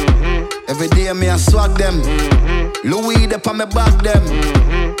them. Every day me a swag them. Louis de pa me back them.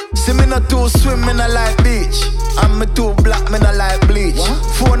 See me not too swim, me not like beach. And me too black, me not like bleach.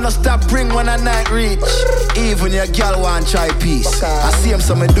 Phone no stop ring when a night reach. Even your girl want try peace. I see him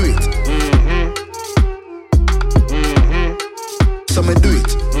so me do it. So me do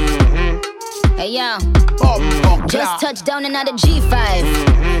it. Hey yo, just touched down and out of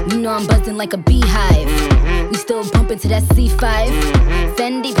G5. You know I'm buzzing like a beehive. We still bumping to that C5.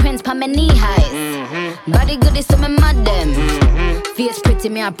 Fendi prints pa my knee highs. Body good is some mad them. Fierce pretty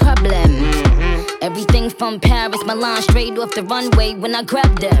me a problem. Everything from Paris, Milan, straight off the runway when I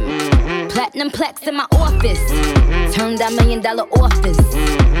grab them. Platinum plex in my office. Turned that $1 million office.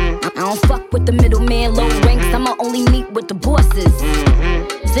 I don't fuck with the middleman, low ranks. I'ma only meet with the bosses.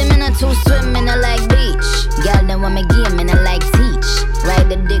 Swimming or two swimming, I like beach. Girl, then want me game and I like teach. Ride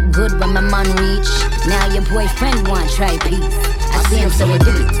the dick good when my man reach. Now your boyfriend want try peace. I see him, so we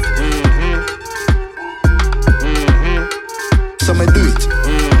do it. So me do it.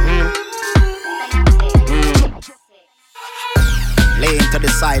 Lay into the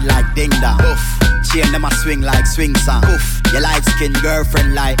side like ding dong. Chain them a swing like swing song. Your light skin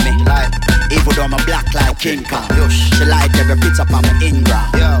girlfriend like me. Even though I'm black like King Kong. She like every picture on my Ingram.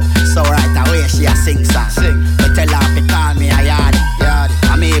 So right away she a sing song. Me tell her to call me a yardie.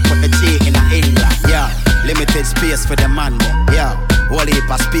 I may put the G in a England. Limited space for the man them. Whole heap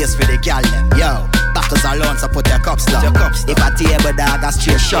of space for the gal them. Backers alone, so put your cups down. If a table dog, a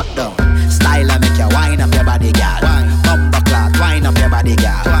straight shut down. Style and make you wind up your body, girl. Bumper clock, wind up your body,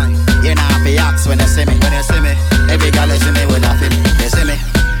 girl. You know have to ask when you see me. When you see me, every girl you see me with a film. You see me,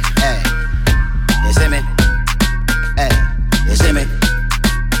 hey. You see me, hey. You see me,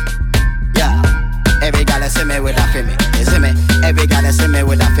 yeah. Every girl you see me with a film. You see me, every girl you see me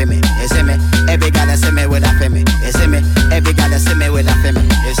with a film. You see me, every girl you see me with a film. You see me, every girl you see me with a film.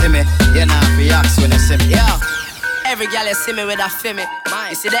 You see me, you know have to ask when you see me. Yeah. Every girl you see me with a femi.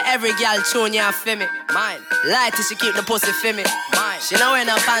 You see that every girl tune you a femi. Lie till she keep the pussy femi. She know wear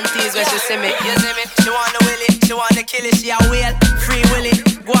no panties when she see me. You see me? She want the willy, she want the killie, she a whale. Free willy,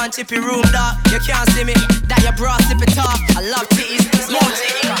 go on chippy room dog. You can't see me, that your bra slip it off. I love titties, small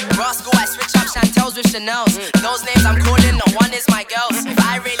titties. Roscoe, I switch up Chantels with Chanel's. Those names I'm calling, no one is my girls. If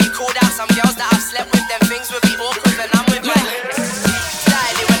I really called out some girls that I've slept with, them things would be awkward when I'm with my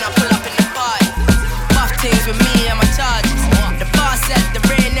styling when I pull up in the party. Buff things with me and my charges. The boss said the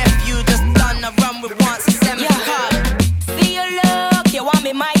rain nephew just done a run with once a semi card. See you look, you want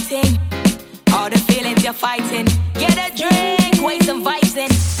me my thing. All the feelings you're fighting. Get a drink, wait some vibes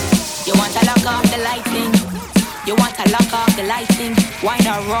in. You want to lock off the lighting. You want to lock off the lighting. Why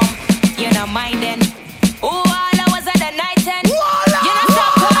not wrong? You're not minding. Oh, all I was at the night end. You not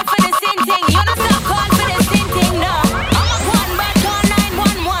stop calling for the same thing. You not stop calling for the same thing, no. I'm a one back on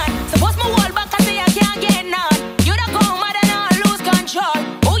 911. Suppose my wall back I say I can't get none. You don't go mad and I'll lose control.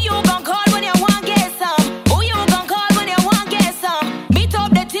 Who you gon' call when you want get some? Who you gon' call when you want get some? Beat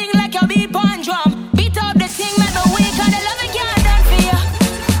up the thing like you beat on drum. Beat up the thing make me weak and the love it can't done for you.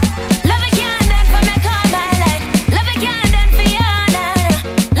 Love it can't done for me call my line. Love it can't done for you, nah.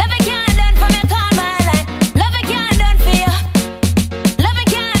 Love it can't done for me call my line. Love it can't done for you. Love it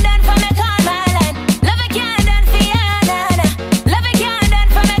can't done for me call my line. Love it can't done for you, nah. Love it can't done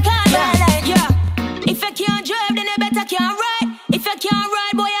for me call my line. Yeah. If you can't drive, then you better can't ride. If you can't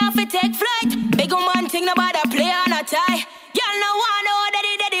ride, boy, you have to take flight. Big woman thing, nobody play on a tie. Y'all know one, know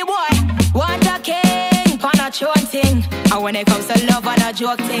daddy boy. Want a king, pan a throne thing. And when it comes to love and a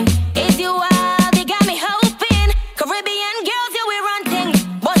joke thing, is you wild, you got me hoping. Caribbean girls, yeah, we run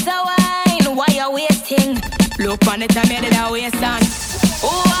thing. Bust a wine, why you wasting? Look on the time, you did a waste on. Oh,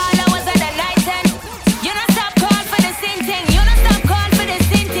 all I was at the night end. You not stop calling for the same thing. You not stop calling for the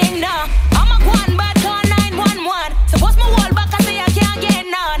same thing, no. I'm a one bad call 911. Suppose my wall back I say I can't get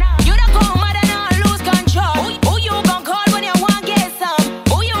none. You don't go mad and I'll lose control. Who you gon' call when you want get some?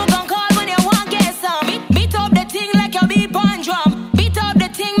 Who you gon' call when you want get some? Beat up the thing like you beat on drum. Beat up the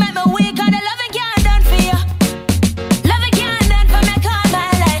thing make me weak and the love it can't done for you. Love it can't done for me call my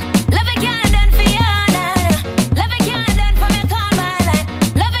line. Love it can't done for you, nah. Love it can't done for me call my line.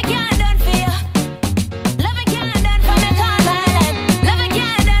 Love it can't done for you. Love it can't done for me call my line. Love it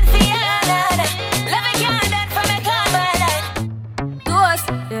can't done for you, nah. Love it can't done for me call my line. Ghost,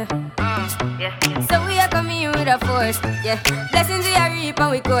 yeah. So we are coming with a force, yeah. Blessings we are reap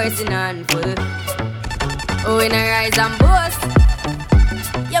and we coursing on full. Oh, we not rise and boast.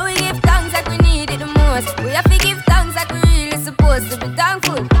 Yeah, we give thanks like we need it the most. We have to give thanks like we really supposed to be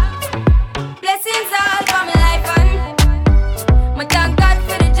thankful. Blessings all for my life and my thank God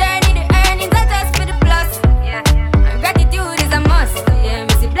for the journey, the earnings are just for the plus. Yeah, and gratitude is a must. Yeah,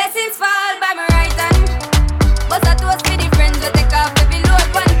 we see blessings fall by my right hand. But I toast for the friends we take off every load.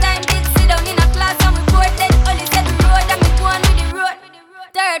 One time did sit down in a class and we bored then only said the road and we go on with the road.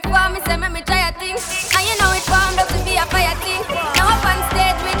 Third form, me say make me try a thing. And you know it formed up to be a fire thing. Now up on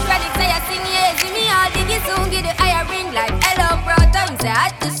stage with Radix, I sing, yeah. See me all dig it soon, get the higher ring like hello, bro. Time say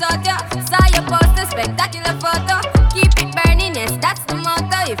I had to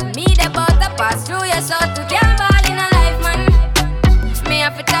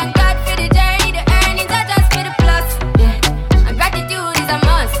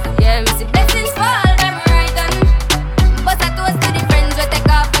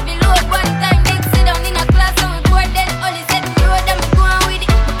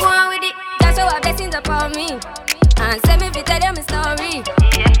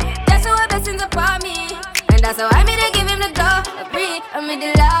So I made to give him the door, agree, I'm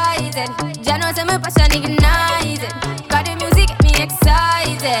delighted. Jano say my passion ignited. Got the music get me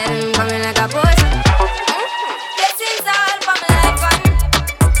excited. Coming like a boss. Blessings all for my life on.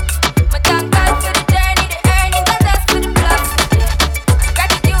 My thank God for the journey, the earning, the best for the blocks.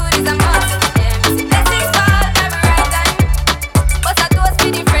 Gratitude is a must. Blessings fall every right time. But I toast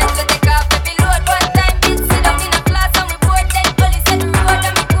with the friends to take off every load. One time, bitch, sit down in a class and report. Then police said the road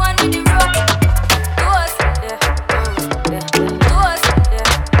and me go on with the road. Toast, yeah, yeah. Toast, yeah,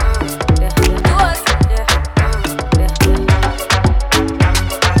 yeah. Toast, yeah, yeah.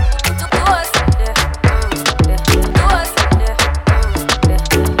 Toast, yeah, yeah. Toast, yeah, yeah.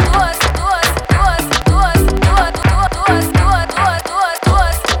 Toast, toast, toast, toast, toast, toast, toast, toast, toast,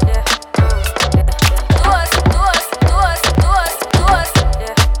 toast, yeah. Toast, toast, toast, toast, toast,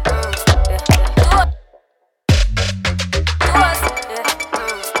 yeah. Toast, yeah. Toast, yeah.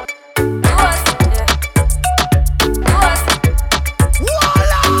 Toast.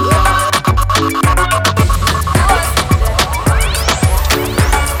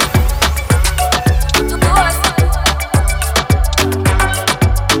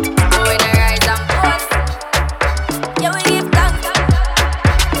 When I rise and boast, yeah, we give thanks.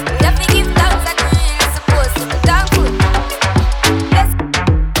 Yeah, we give thanks like we really supposed to be thankful. Let's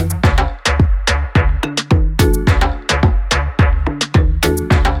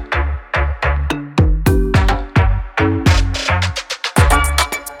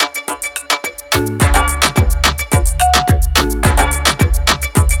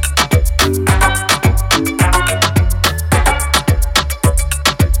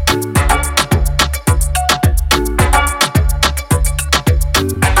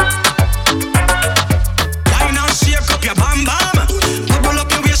Why now shake up your bam bam? Bubble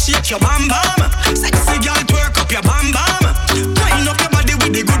up your waist, shake your bam bam. Sexy girl, twerk up your bam bam. Wind up your body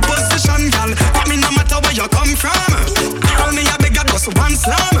with the good position, girl. I mean, no matter where you come from. Only a bigger just one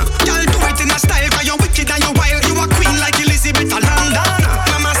slam. Girl, do it in a style, cause you're wicked and you're wild. You a queen like Elizabeth of London.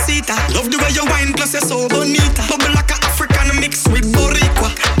 Mamacita, love the way you wine, plus you're so bonita. Bubble like an African mixed with Boricua.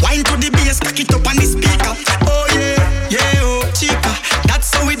 Wine to the bass, cock it up on the speaker. Oh yeah, yeah, oh chica.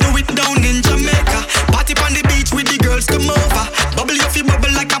 That's how we do it down in Jamaica. Party on the beach with the girls come over. Bubble your feet,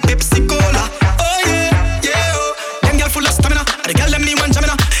 bubble like a Pepsi Cola. Oh yeah, yeah, oh. Them girl full of stamina. The girl them me one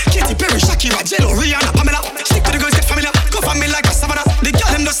Jamina. Katy Perry, Shakira, J.Lo, Rihanna, Pamela. Stick to the girls, get familiar. Go for me like a savannah. The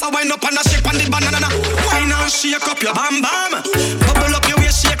girl them just a wind up and a shake on the banana. Wine and shake up your bam bam. Bubble up your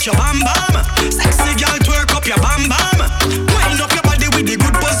waist, shake your bam bam. Sexy girl, twerk up your bam bam. Wind up your body with the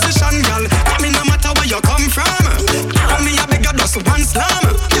good position, girl. I mean, no matter where you come from. Only a bigger just one slam.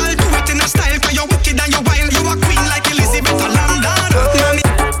 Girl, do it in a style, cause you're wicked and you're wild. You a queen like Elizabeth of London. Mommy.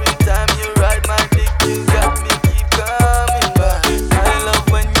 Every time you ride my dick, you got me keep coming back. I love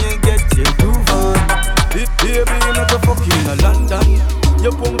when you get your groove on. Baby, you not a fucking a London.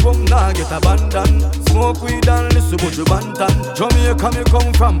 Your pum pum nah get abandoned. Smoke weed and listen to the bantan. Jamaica me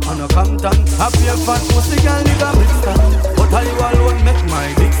come from on a Compton. Happy and fat pussy girl nigga Brixton. But I alone make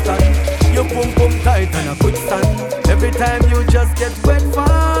my dick stand. Your pum pum tight and a quicksand. Every time you just get wet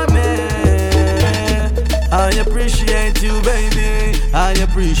for me. I appreciate you, baby. I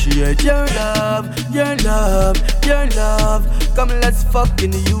appreciate your love, your love, your love. Come let's fuck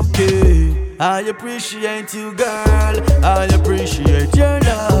in the UK. I appreciate you, girl. I appreciate your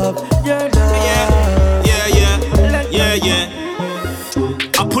love, your love. Yeah.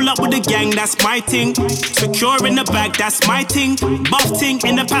 I pull up with the gang, that's my thing. Secure in the bag, that's my thing. Buff ting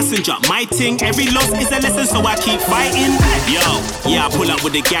in the passenger, my thing. Every loss is a lesson, so I keep fighting. Yo, yeah, I pull up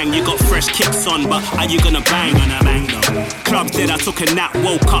with the gang. You got fresh kicks on, but are you gonna bang? Gonna bang though. Club dead, I took a nap,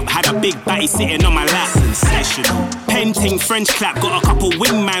 woke up, had a big batty sitting on my lap. Sensational. Painting, French clap, got a couple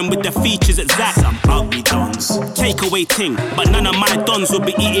wingman with the features at Zach. Some ugly dons. Takeaway ting, but none of my dons will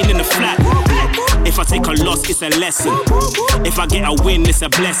be eating in the flat. If I take a loss, it's a lesson. If I get a win, it's a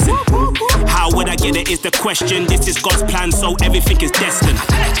blessing. How would I get it is the question. This is God's plan, so everything is destined.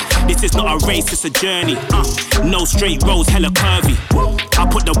 This is not a race, it's a journey. No straight roads, hella curvy. I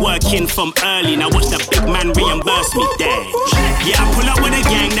put the work in from early. Now watch the big man reimburse me. Damn. Yeah, I pull up with a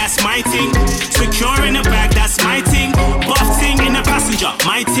gang, that's my thing. Secure in the bag, that's my thing. Buff ting in the passenger,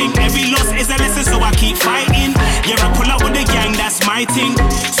 my thing. Every loss is a lesson, so I keep fighting. Yeah, I pull up with a gang, that's my thing.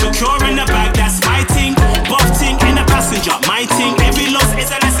 Secure in the bag, that's my thing. Buff ting in the passenger, my thing. Every loss is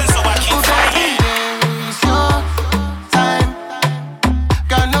a lesson, so I keep fighting. It's your time.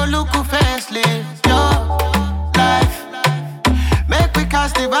 Got no look who face live your life. Make we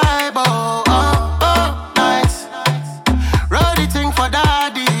cast the vibe, oh, oh, oh, nice. Roll the thing for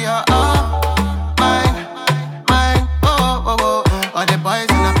daddy, oh, oh, mine, oh, oh, oh. All the boys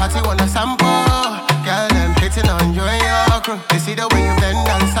in the party wanna sample. Girl, them pretty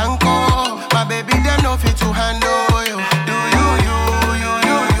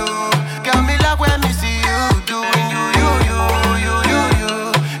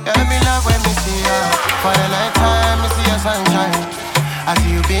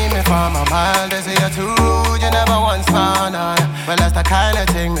kind of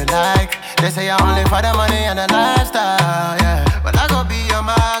thing me like. They say you're only for the money and the lifestyle, yeah. But I go be your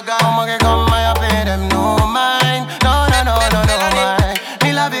my guy. I'ma get come, I pay them no mind. No mind.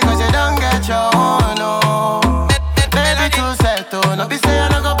 Me love you cause you don't get your own, no. Baby too set, oh. No be say I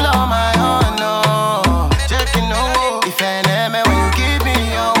no go blow my own, no. Check you know. If I name me when you give me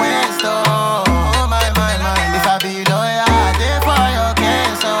your waist, oh. Oh my. If I be loyal, I dey for your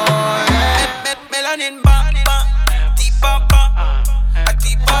case, oh yeah. Melanin ba, deep ba, deep ba.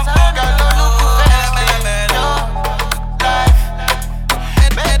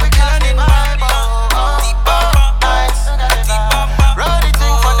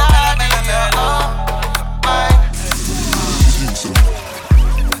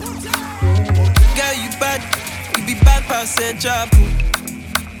 Say chapu,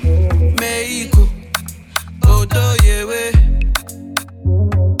 Mexico, Odo yewe.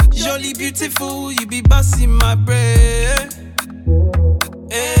 Jolly beautiful, you be bossing my brain.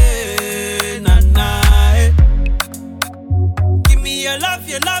 Hey, na. Give me your love,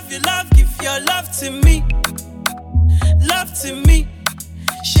 give your love to me. Love to me,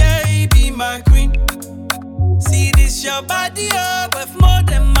 Sherry be my queen. See this your body, oh, worth more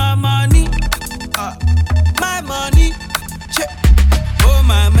than my money. My money. Oh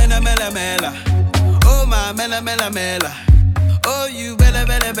my mela. Oh my mela. Oh you bella.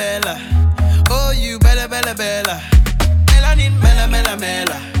 Oh you bella. Melanin mela.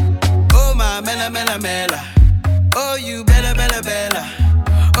 Oh my mela. Oh you bella.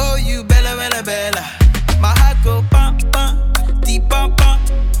 Oh you bella. My heart go pam, deep pam,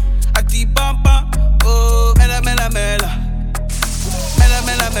 a deep pam. Oh mela. Mela.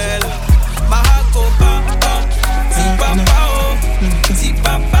 My heart go pam, deep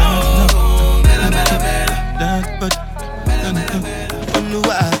pam, oh mela.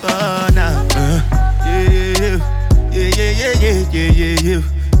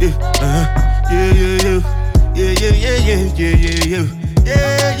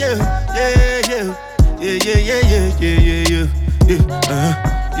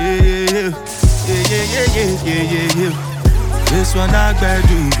 This one I gotta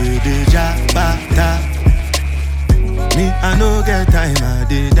do with the jabata. Me, I no get time, I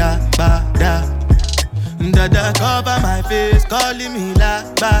did that, da. Dada cover my face, calling me la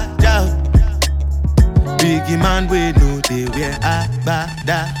ba da. Biggie man, we know they wear a ba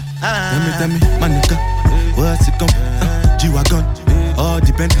da. Tell me, my nigga, what's it come? G-Wagon, all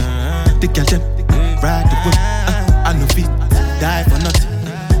the Bentley, the girl them, ride the whip. I no fit, die for nothing.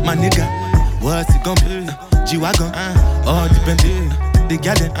 My nigga, what's it come? G-Wagon, all the Bentley, the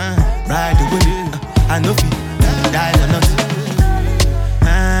girl them, ride the whip. I no fit, die for nothing.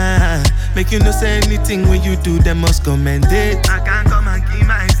 Make you no say anything when you do, they must commend it. I can't come and keep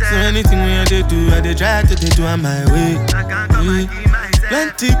myself. So anything when you do, I they try to do on my way. I can't come and keep myself.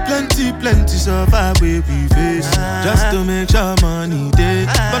 Plenty so far we face. Just to make sure money day.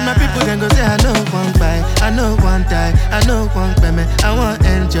 But my people then go say I know one buy, I know one die, I know one payment. I want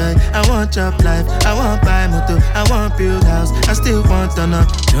enjoy, I want job life, I want buy motor, I want build house, I still want to know.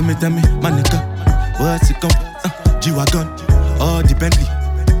 Tell me, my nigga, what's it come? G-Wagon, all the Bentley,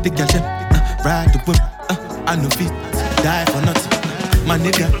 the girl them, ride the whip. I no fit, die for nothing. My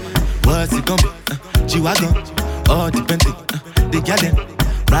nigga, what's it come? G-Wagon, all the Bentley, the girl them,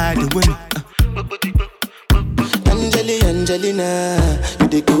 ride the whip. Angelina, you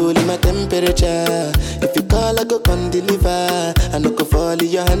the cool in my temperature. If you call, I go come deliver. I no go fall in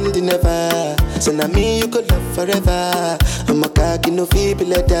your hand never. So now me you could love forever. I'm a cocky no feeble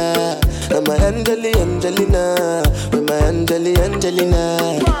letter. I'm a Angelina, with my Angelina.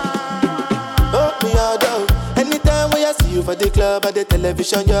 Oh me all down. Anytime when I see you for the club or the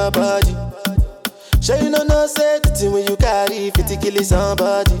television, your body. Sure you know say the thing when you carry 50 kill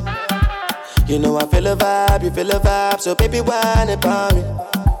somebody. You know I feel a vibe, you feel a vibe, so baby whine about me,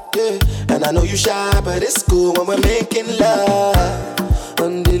 yeah. And I know you shy, but it's cool when we're making love.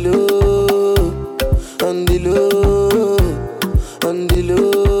 On the low, on the low, on the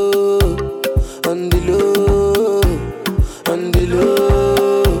low, on the low, on the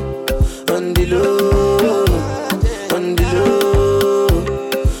low, on the low, on the low,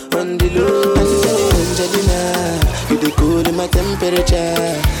 on the low. Angelina, you the cool in my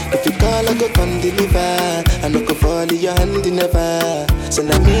temperature. If you call, I go come deliver. I no go fall in your hand never. So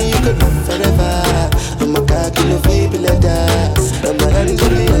now me you could love forever. I'm a cocky no feeble letter. I'm a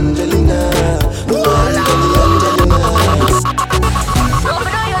Angelina. Oh Angelina. No for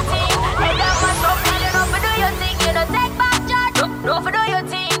do your thing, head down mash up, girl. You know for do your thing, you know take back charge. No for do your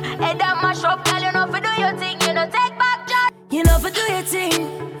thing, head down mash up, girl. You know for do your thing, you know take back charge. You know for do your thing.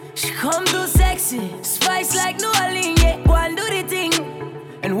 She come too sexy, spice like New Orleans. Yeah, go and do the thing.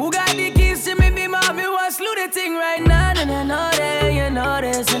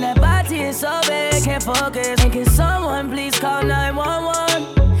 And that body is so big, can't focus. And can someone please call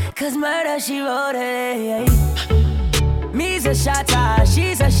 911? Cause murder, she wrote it. Me's a shotter,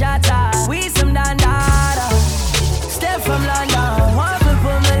 she's a shotter. We some dandada. Step from London, one to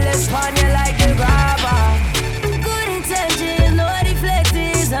put my lips on you like the grabber. Good intentions, no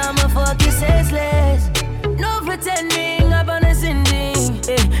deflectors. I'ma fuck you senseless. No pretending, I'm on a sending.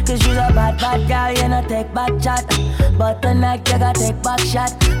 Cause you's a bad girl, you no take back chat. But tonight you gotta take back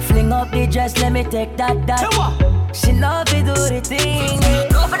shot. Fling up the dress, let me take that. She know if you do the thing.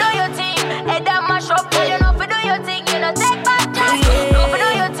 No for do your thing, head that mash up. Girl, you know for do your thing, you know take back charge. No for do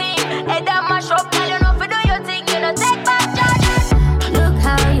your thing, head that mash up. Girl, you know for do your thing, you know take back charge. Look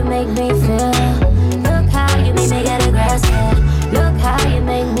how you make me feel. Look how you make me get aggressive. Look how you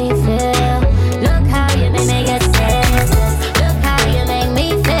make me feel. Look how you make me get sensitive. Look how you make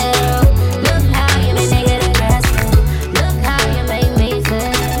me feel. Look how you make me get aggressive. Look how you make me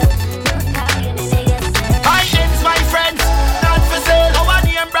feel. Look how you make me get sensitive. High ends, my friends, not for sale. Our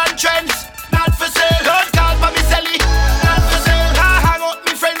name brand trends, not for sale. Don't call for me selly, not for sale. I hang out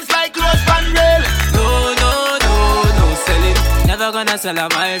me friends like close pan rail. No selling. Never gonna sell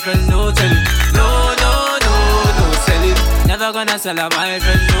out my friends, no telling. No selling. Never gonna sell out my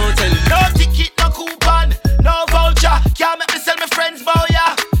friends, no telling. No ticket, no coupon, no voucher. Can't make me sell my friends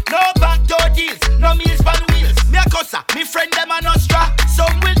voucher. No backdoor deals, no meals pan wheels. Me a cusser, me friend them a nostra.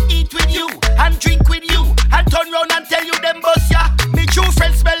 Some will eat with you and drink with you and turn round and tell you them bust ya. Me true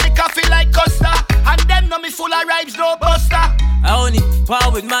friends smell the coffee like Costa, and them know me full of rhymes, no buster. I only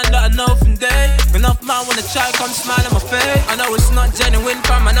part with man that I know from day. Enough man wanna try come smile on my face. I know it's not genuine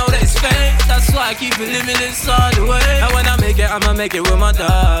fam, I know that it's fake. That's why I keep it limitless all the way. And when I make it, I'ma make it with my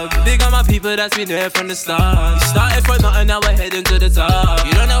dog. Big on my people that's been there from the start. Started from nothing, now we're heading to the top.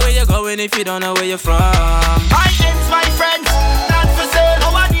 You don't know where you're going if you don't know where you're from. High ends, my friends, not for sale.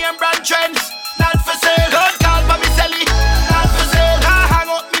 Our name brand trends, not for sale. Don't call for me selly, not for sale. I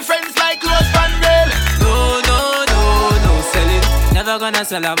hang out me friends like close pan rail. No selling. Never gonna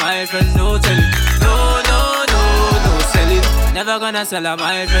sell out my friends, no telling. No selling. Never gonna sell out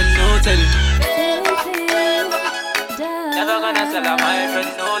my friends, no telling. Never gonna sell out my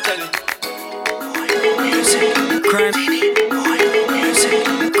friends, no telling.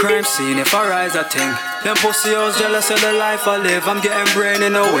 Crime scene, if I rise, I think. Them pussy hoes jealous of the life I live. I'm getting brain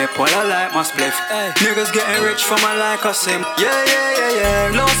in a whip while I light my spliff. Niggas getting rich from I like a sim.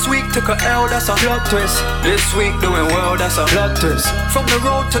 Yeah. Last week took a L, that's a plot twist. This week doing well, that's a plot twist. From the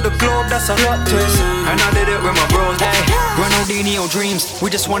road to the globe, that's a plot twist. And I did it with my bros. Ronaldinho dreams, we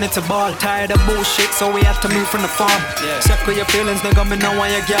just wanted to ball. Tired of bullshit, so we had to move from the farm. Circle your feelings, nigga, me know why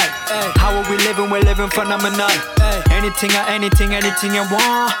you got. How are we living? We're living phenomenal. Anything you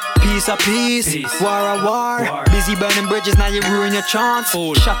want. Peace or peace. War. Busy burning bridges, now you ruin your chance.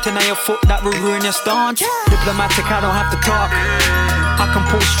 Shot in your foot, that will ruin your stance. Diplomatic, I don't have to talk. I can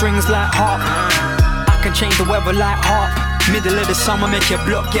pull strings like harp. I can change the weather like harp. Middle of the summer, make your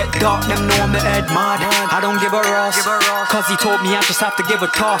block get dark. Them know I'm the head mad. I don't give a Ross, cause he told me I just have to give a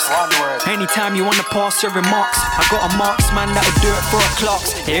toss. Anytime you wanna pass your remarks, I got a marksman that'll do it for a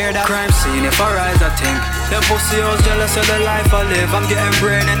clocks. Hear that? Crime scene, if I rise, I think. Them pussy hoes jealous of the life I live. I'm getting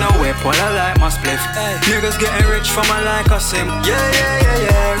brain in a whip while I light my spliff. Niggas getting rich from I like a sim.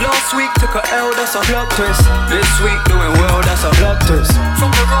 Yeah. Last week took a L, that's a plot twist. This week doing well, that's a plot twist.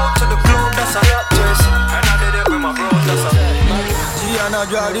 From the road to the globe, that's a plot twist. And I did it with my bros, that's a she a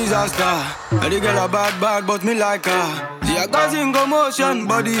natural disaster. And the girl a bad, but me like her. She a causing commotion,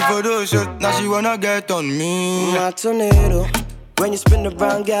 body for those shots. Now she wanna get on me. My tornado. When you spin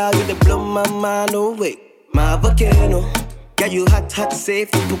around, girl, you dey blow my mind away. My volcano. Yeah, you hot,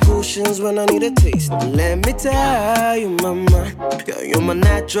 safe with precautions when I need a taste. Let me tell you, mama. Yeah, you're my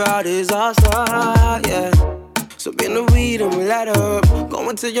natural disaster, yeah. So bring the weed and we light up.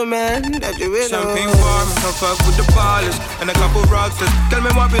 Going to your man that you with. Champagne warm, no fuck with the polish and a couple rocksters. Tell me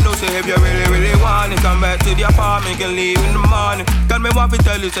what we know, say if you really want it. Come back to the apartment, can leave in the morning. Tell me what we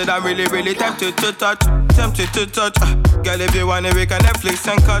tell you, said I'm really tempted to touch. Girl, if you want it, we can Netflix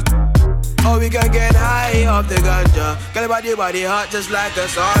and cut. Or we can get high off the ganja. Girl, body hot just like a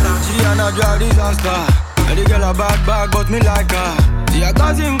sauna. She a natural disaster. And the girl a bad, but me like her. She a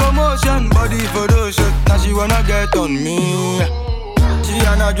causing commotion, body for those shots. Now she wanna get on me. She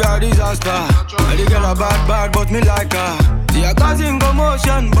a natural disaster. And the girl a bad, but me like her. She a causing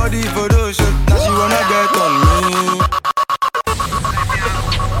commotion, body for those shots. Now she wanna get on me.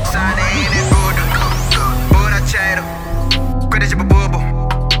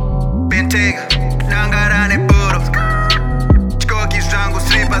 Pentega, nangarane puro. Chikoki zangu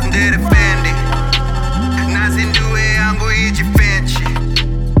slippers ndere fendi. Nazindue yangu ichi fenchi.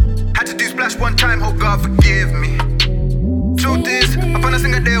 God forgive me. Truth is, I find a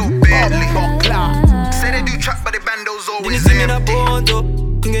singer they all badly. Say they do trap, but the bandos always empty.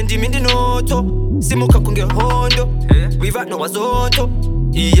 Kungendi mindi noto simuka kunge hondo we vat no wazonto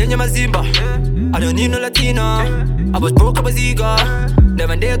iyenye mazimba I don't need no Latina I was broke abaziga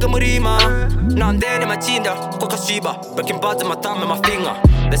never ndega murima now I'm there in my chinda kokashiba breaking bars in my thumb and my finger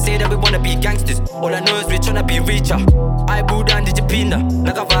they say that we wanna be gangsters all I know is we tryna be richer I boo down dijipinda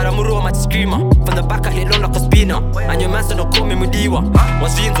nakavara murua mati screamer from the back I hit low like a spinner and your master no call me mudiwa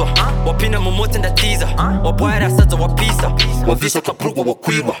wazinzwa wapina mumote ndatiza wabwaira sasa wapisa wavisa kapruwa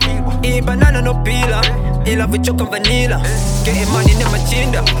wakwiwa I banana no pila ila vichoka vanilla getting money in my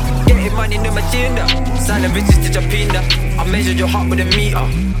chinda getting money in my chinda silent bitches to japinda I measure your heart with a meter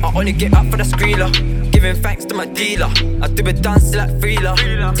I only get up for the squealer giving thanks to my dealer I do it dance like Freela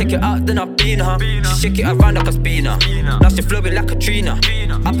take it out then I bean her she shake it around like a spinner now she flowing like Katrina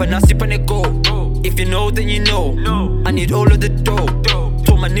up and I sip and it go if you know then you know I need all of the dough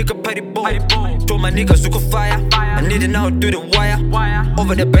told my nigga party boy told my nigga Zuko fire I need it now do the wire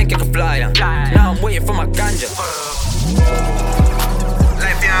over the bank like a flyer now I'm waiting for my ganja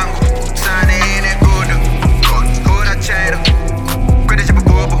Life yangu sana ine good Kura chairo Kwede chipa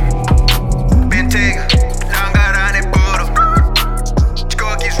bobo Bentega Langarane boro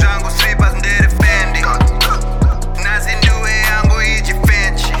Chikoki zangu slippers ndere fendi Nazi nduwe yangu iji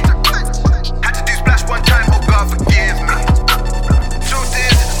fenchi Had to do splash one time, oh God forgive me Truth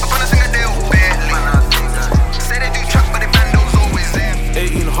is, I wanna sing a deal badly Say they do trap but the bandos always in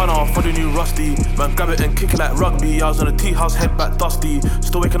 1800 for the new Rusty. Man, grab it and kick it like rugby. I was on a tea house, head back dusty.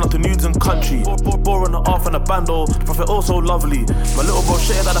 Still waking up to nudes and country. Bore on the off and a bando. The prophet also lovely. My little bro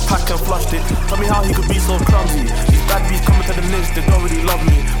shitted at the pack and flushed it. Tell me how he could be so clumsy. These bad beats coming to the niche, they don't really love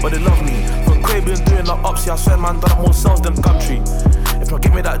me, but they love me. From Craven doing the ups, yeah, I swear man, done more sales than country. If I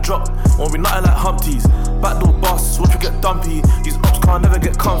give me that drop, won't be nothing like Humpties. Backdoor busts, watch you get dumpy. These ops can't never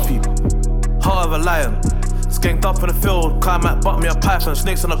get comfy. Heart of a lion. Skanked up in the field, climb at butt me a python.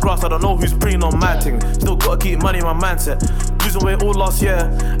 Snakes on the grass, I don't know who's preying on my thing. Still gotta keep money in my mindset. Losing weight all last year,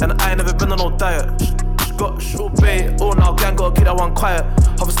 and I ain't never been on no diet. Got short bait, all now gang gotta keep that one quiet.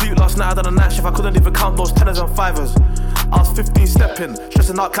 Half asleep last night, I done a night shift, I couldn't even count those tenors and fivers. I was 15 stepping,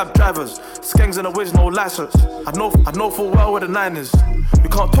 stressing out cab drivers. Skanks in the whiz, no license. I know full well where the 9 is. We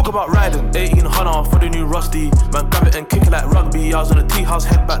can't talk about riding. 1800 for the new Rusty. Man, grab it and kick it like rugby. I was on a tea house,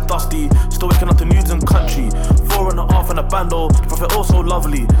 head back dusty. Still waking up to nudes and country. 4.5 and a bando. The prophet also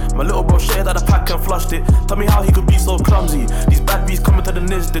lovely. My little bro shitted at the pack and flushed it. Tell me how he could be so clumsy. These bad beats coming to the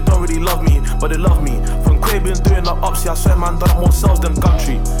niche, they don't really love me, but they love me. From Craven doing the ups, yeah, I swear man, done more sales than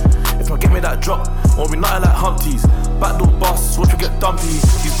country. If I give me that drop, won't be nothing like Humpties. Backdoor busts, watch you get dumpy.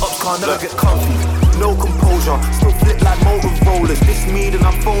 These ups can't never get comfy. No composure, still flip like motor rollers. This me, then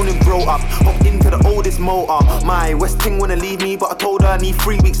I'm phoning bro up. Hop into the oldest motor. My West Ting wanna leave me, but I told her I need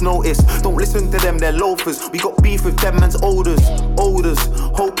 3 weeks notice. Don't listen to them, they're loafers. We got beef with them man's odors.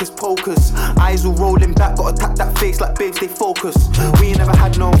 Hocus pocus. Eyes all rolling back, gotta tap that face like babes, stay focused. We ain't never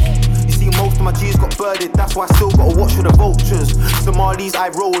had no. You see, most of my G's got birded, that's why I still gotta watch for the vultures. Somalis I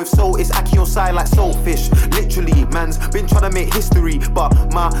roll with, so it's Aki on side like saltfish. Literally, man's been trying to make history, but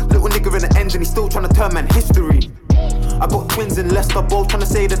my little nigga in the end and he's still trying to turn man history. I got twins in Leicester, both trying to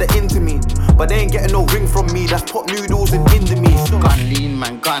say that they're into me, but they ain't getting no ring from me. That's pot noodles and Indomie. Gun lean,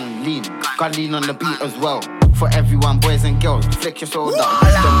 man, gun lean on the beat as well. For everyone, boys and girls, flick your shoulder.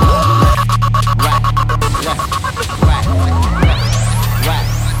 Right,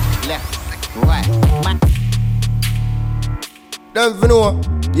 left, right. Don't even know.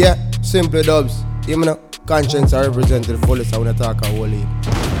 Yeah, simple dubs. Even though conscience are represented the fullest, I wanna talk a whole heap.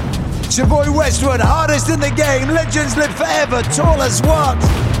 It's your boy Westwood, hardest in the game. Legends live forever, tall as what?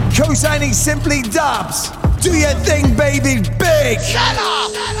 Co-signing Simply Dubs. Do your thing, baby, big.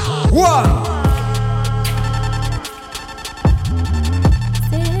 One.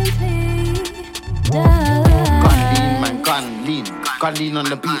 Gun lean on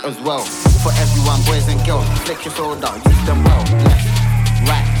the beat as well. For everyone, boys and girls, flick your shoulder, use them well.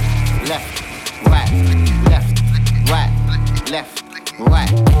 Left,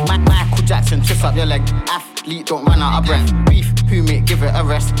 right. Michael Jackson, twist up your leg. Athlete, don't run out of breath. Beef, who mate, give it a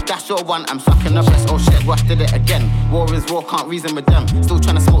rest. That's your one, I'm sucking the rest. Oh shit, Rush did it again. War is war, can't reason with them. Still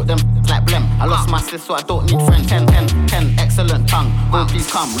trying to smoke them like blem. I lost my sis, so I don't need friends. 10, excellent tongue. Oh, please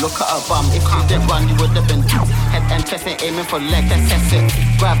come, look at her bum. If you did run, you would have been head and chest, ain't aiming for leg. Test it,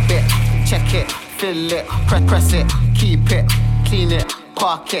 grab it, check it, fill it, press it, keep it, clean it,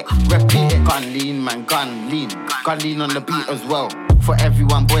 park it, repeat it. Gun lean, man, gun lean on the beat as well. For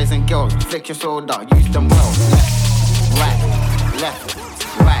everyone, boys and girls, flick your shoulder, use them well. Left,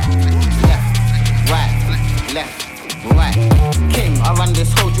 right. Right, king, I run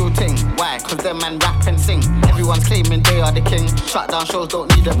this whole drill thing. Why? Cause them man rap and sing. Everyone's claiming they are the king. Shut down shows,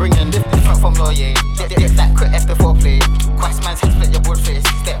 don't need a bringing. Different from Lawyer. Dip that quick after foreplay. Quest man's head, split your board face.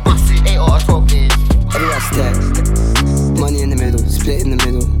 Step massy, 8 or a 12 gauge. Everywhere I step, money in the middle, split in the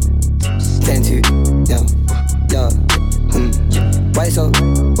middle. 10-2, yo. Why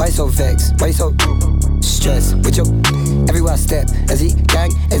so vexed? Why so stressed? With your everywhere I step, as he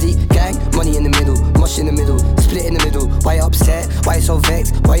gang, money in the middle, mush in the middle, split in the middle. Why you upset? Why you so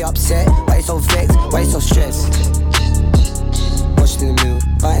vexed? Why you upset? Why you so vexed? Why you so stressed? Mush in the middle,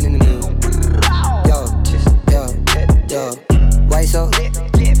 fighting in the middle. Yo. Why you so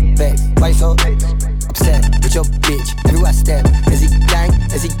vexed? Why you so upset with your bitch? Everywhere I step, as he gang,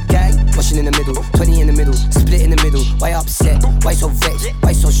 mushing in the middle, 20 in the middle, split in the middle. Why you upset? Why you so vexed?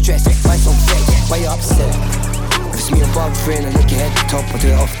 Why you so stressed? Why you so vexed? Why you upset? If it's me above friend, I lick your head top, I do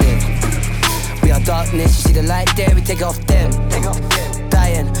it off them. We are darkness, you see the light there, we take it off them.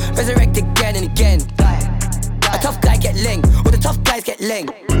 Dying, resurrect again and again. A tough guy get leng, all the tough guys get leng.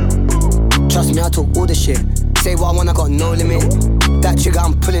 Trust me, I talk all the shit. Say what I want, I got no limit. That trigger,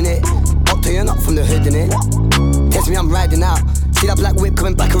 I'm pulling it. Up to you, not from the hood, innit? Test me, I'm riding out. See that black whip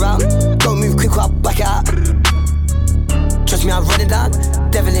coming back around. Don't move quick or I'll back it out. Trust me, I'm running down.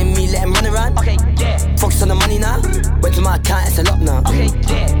 Devil in me, let him run around. Okay, yeah. Focus on the money now. Went to my account, it's a lot now. Okay,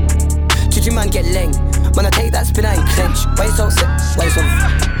 yeah. Chichi man get leng. Man, I take that spin, I ain't clench. Why you so upset? Why you so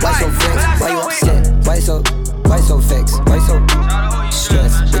vexed? Why you upset? Why you so vexed? Why you so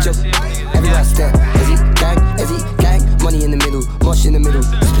stressed? With your everywhere I step, as he gang, money in the middle, mush in the middle,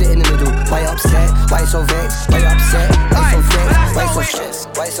 split in the middle. Why you upset? Why you so vexed? Why you upset? Why you so vexed? Why you so stressed?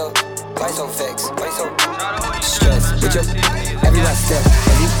 Why you so vexed? Why you so stressed? With your everywhere I step,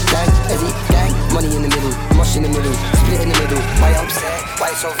 as he gang, money in the middle, mush in the middle, split in the middle. Why you upset? Why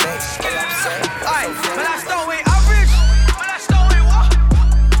you so vexed? Why you upset? Man, I start with average.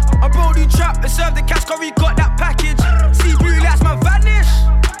 I brought you trap and serve the cash curry, got that package. See blue lights, man vanish.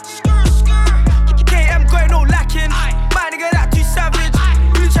 KM going no lacking. My nigga that too savage.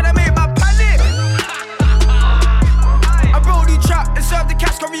 You tryna make my panic. I brought you trap and serve the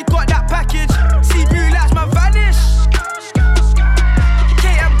cash curry, got that package. See blue lights, man vanish.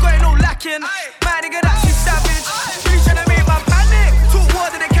 KM going no lacking. My nigga that too savage. You tryna make my panic. Talk more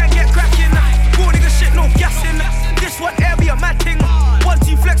than they can get cracking. Cool nigga shit, no gassing. This one air be a mad thing.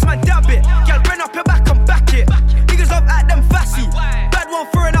 1-2 flex, man, dab it. Girl, bring up your back and back it. Niggas up at them fassy. Bad one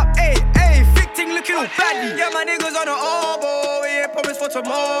throwing up, ayy. Thick thing looking all badly. Yeah, my niggas on the elbow. We ain't promised for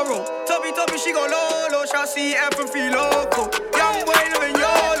tomorrow. Toppy, she go low. Shall see F and free local. Young boy living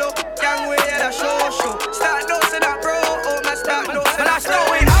YOLO. Young way, yeah, that show. Start notes in that bro. Oh, man, start notes in that bro.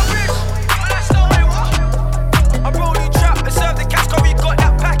 I roll you trap and serve the cash, cause we got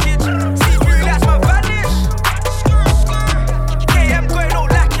that package. See blue lights, my vanish. KM going no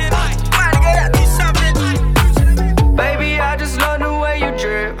lacking. Man, nigga, that be savage. Baby, I just love the way you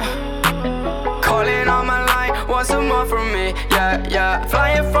drip. Calling on my line, want some more from me. Yeah.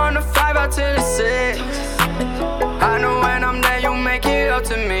 Flying from the 5 out to the 6. I know when I'm there, you make it up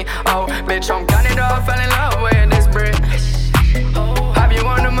to me. Oh, bitch, I'm counting up, fell in love with this brick. Have you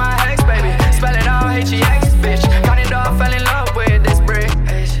under my ex, baby? Spell it out, H-E-X, bitch. Counting up, fell in love with this brick.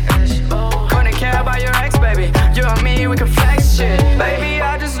 Couldn't care about your ex, baby. You and me, we can flex shit. Baby,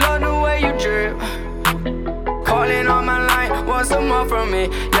 I just love the way you drip. Calling on my line, want some more from me.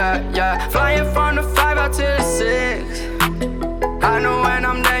 Yeah. Flying from the 5 out to the 6. I know when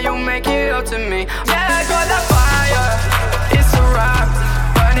I'm there, you make it up to me. Yeah, I got that fire, it's a wrap.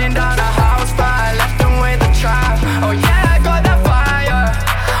 Burning down the house, but I left them with the trap. Oh yeah, I got that fire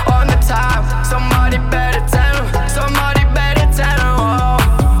on the top. Somebody better tell them, oh.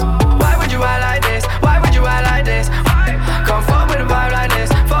 Why would you act like this? Why would you act like this? Come fuck with a vibe like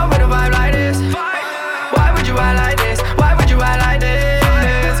this, fuck with a vibe like this. Why would you act like this? Why would you act like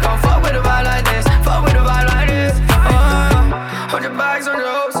this? Come fuck with a vibe like this, fuck with a vibe like this. 100 bags on the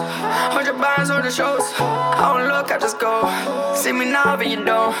hoes, 100 bands on the shows. I don't look, I just go. See me now, but you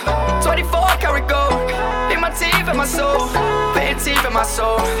don't. 24 karat gold in my teeth and my soul. Putting teeth in my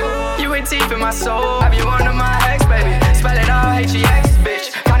soul. You ain't teeth in my soul. Have you under my ex, baby? Spell it out, H-E-X,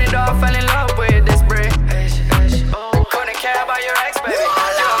 bitch. Count it off, fell in love with this brick. Couldn't care about your ex, baby.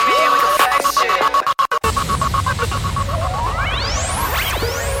 You and me, we can flex shit.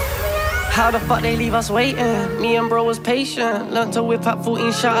 How the fuck they leave us waiting? Me and bro was patient. Learned to whip up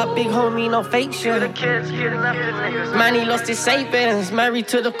 14, shot up big homie, no fake shit. Man, he lost his savings. Married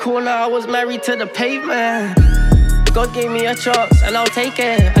to the corner, I was married to the pavement. God gave me a chance and I'll take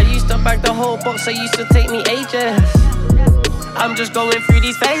it. I used to bag the whole box, it used to take me ages. I'm just going through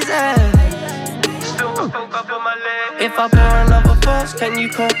these phases. If I pour another first, can you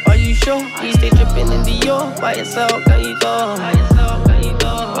come? Are you sure? You stay dripping in Dior. By yourself, can you go?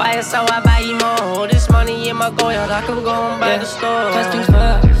 By yourself, I buy you more. All this money in my goyard, I can go and buy the store. First things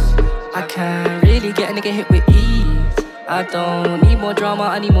first, I can't really get a nigga hit with ease. I don't need more drama,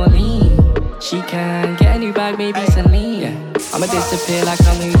 I need more lean. She can get a new bag, maybe Celine. Yeah. I'ma disappear like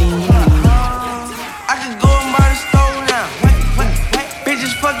I'm Houdini. I can go and buy the stove now.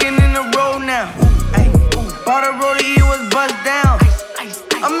 Bitches fucking in the road now. Bought a rollie, it was bust down.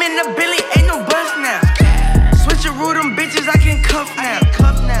 I'm in the Billy, ain't no bust now. Switch a root, them bitches, I can cuff now.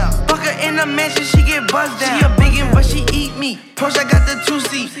 Fuck her in the mansion, she get buzzed down. She a biggin', but she eat me. Porsche, I got the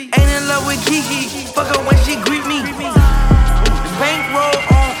 2C. Ain't in love with Kiki. Fuck her when she greet me. Bankroll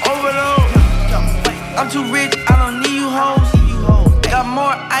on overload. I'm too rich, I don't need you hoes. Got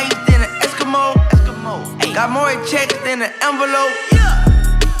more ice than an Eskimo. Got more checks than an envelope.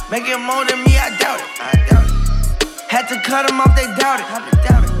 Making more than me, I doubt it. Had to cut them off, they doubt it.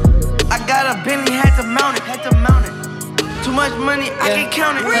 I got a Bentley, had to mount it. Too much money, I can't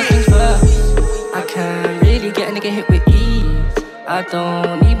count it. First things first, I can't really get a nigga hit with ease. I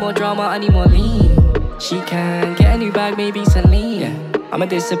don't need more drama, I need more lean. She can get a new bag, maybe Celine. Yeah. I'ma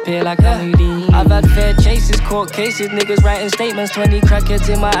disappear like I'm Houdini. I've had fair chases, court cases, niggas writing statements. 20 crackheads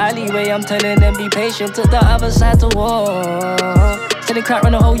in my alleyway, I'm telling them be patient. To the other side to war. Selling crack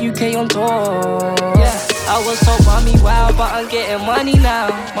run the whole UK on tour. Yeah, I was so bummy, wow, but I'm getting money now.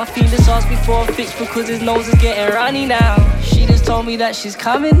 My feelings asked before fixed because his nose is getting runny now. She just told me that she's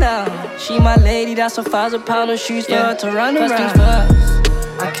coming now. She my lady, that's £1,000 of shoes for her to run around. First things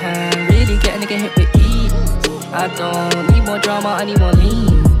first, I can't really get a nigga hit with ease. I don't need more drama, I need more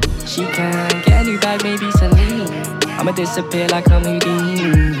lean. She can get a new bag, maybe Celine. I'ma disappear like I'm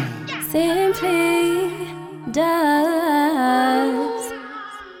Houdini. Simply does.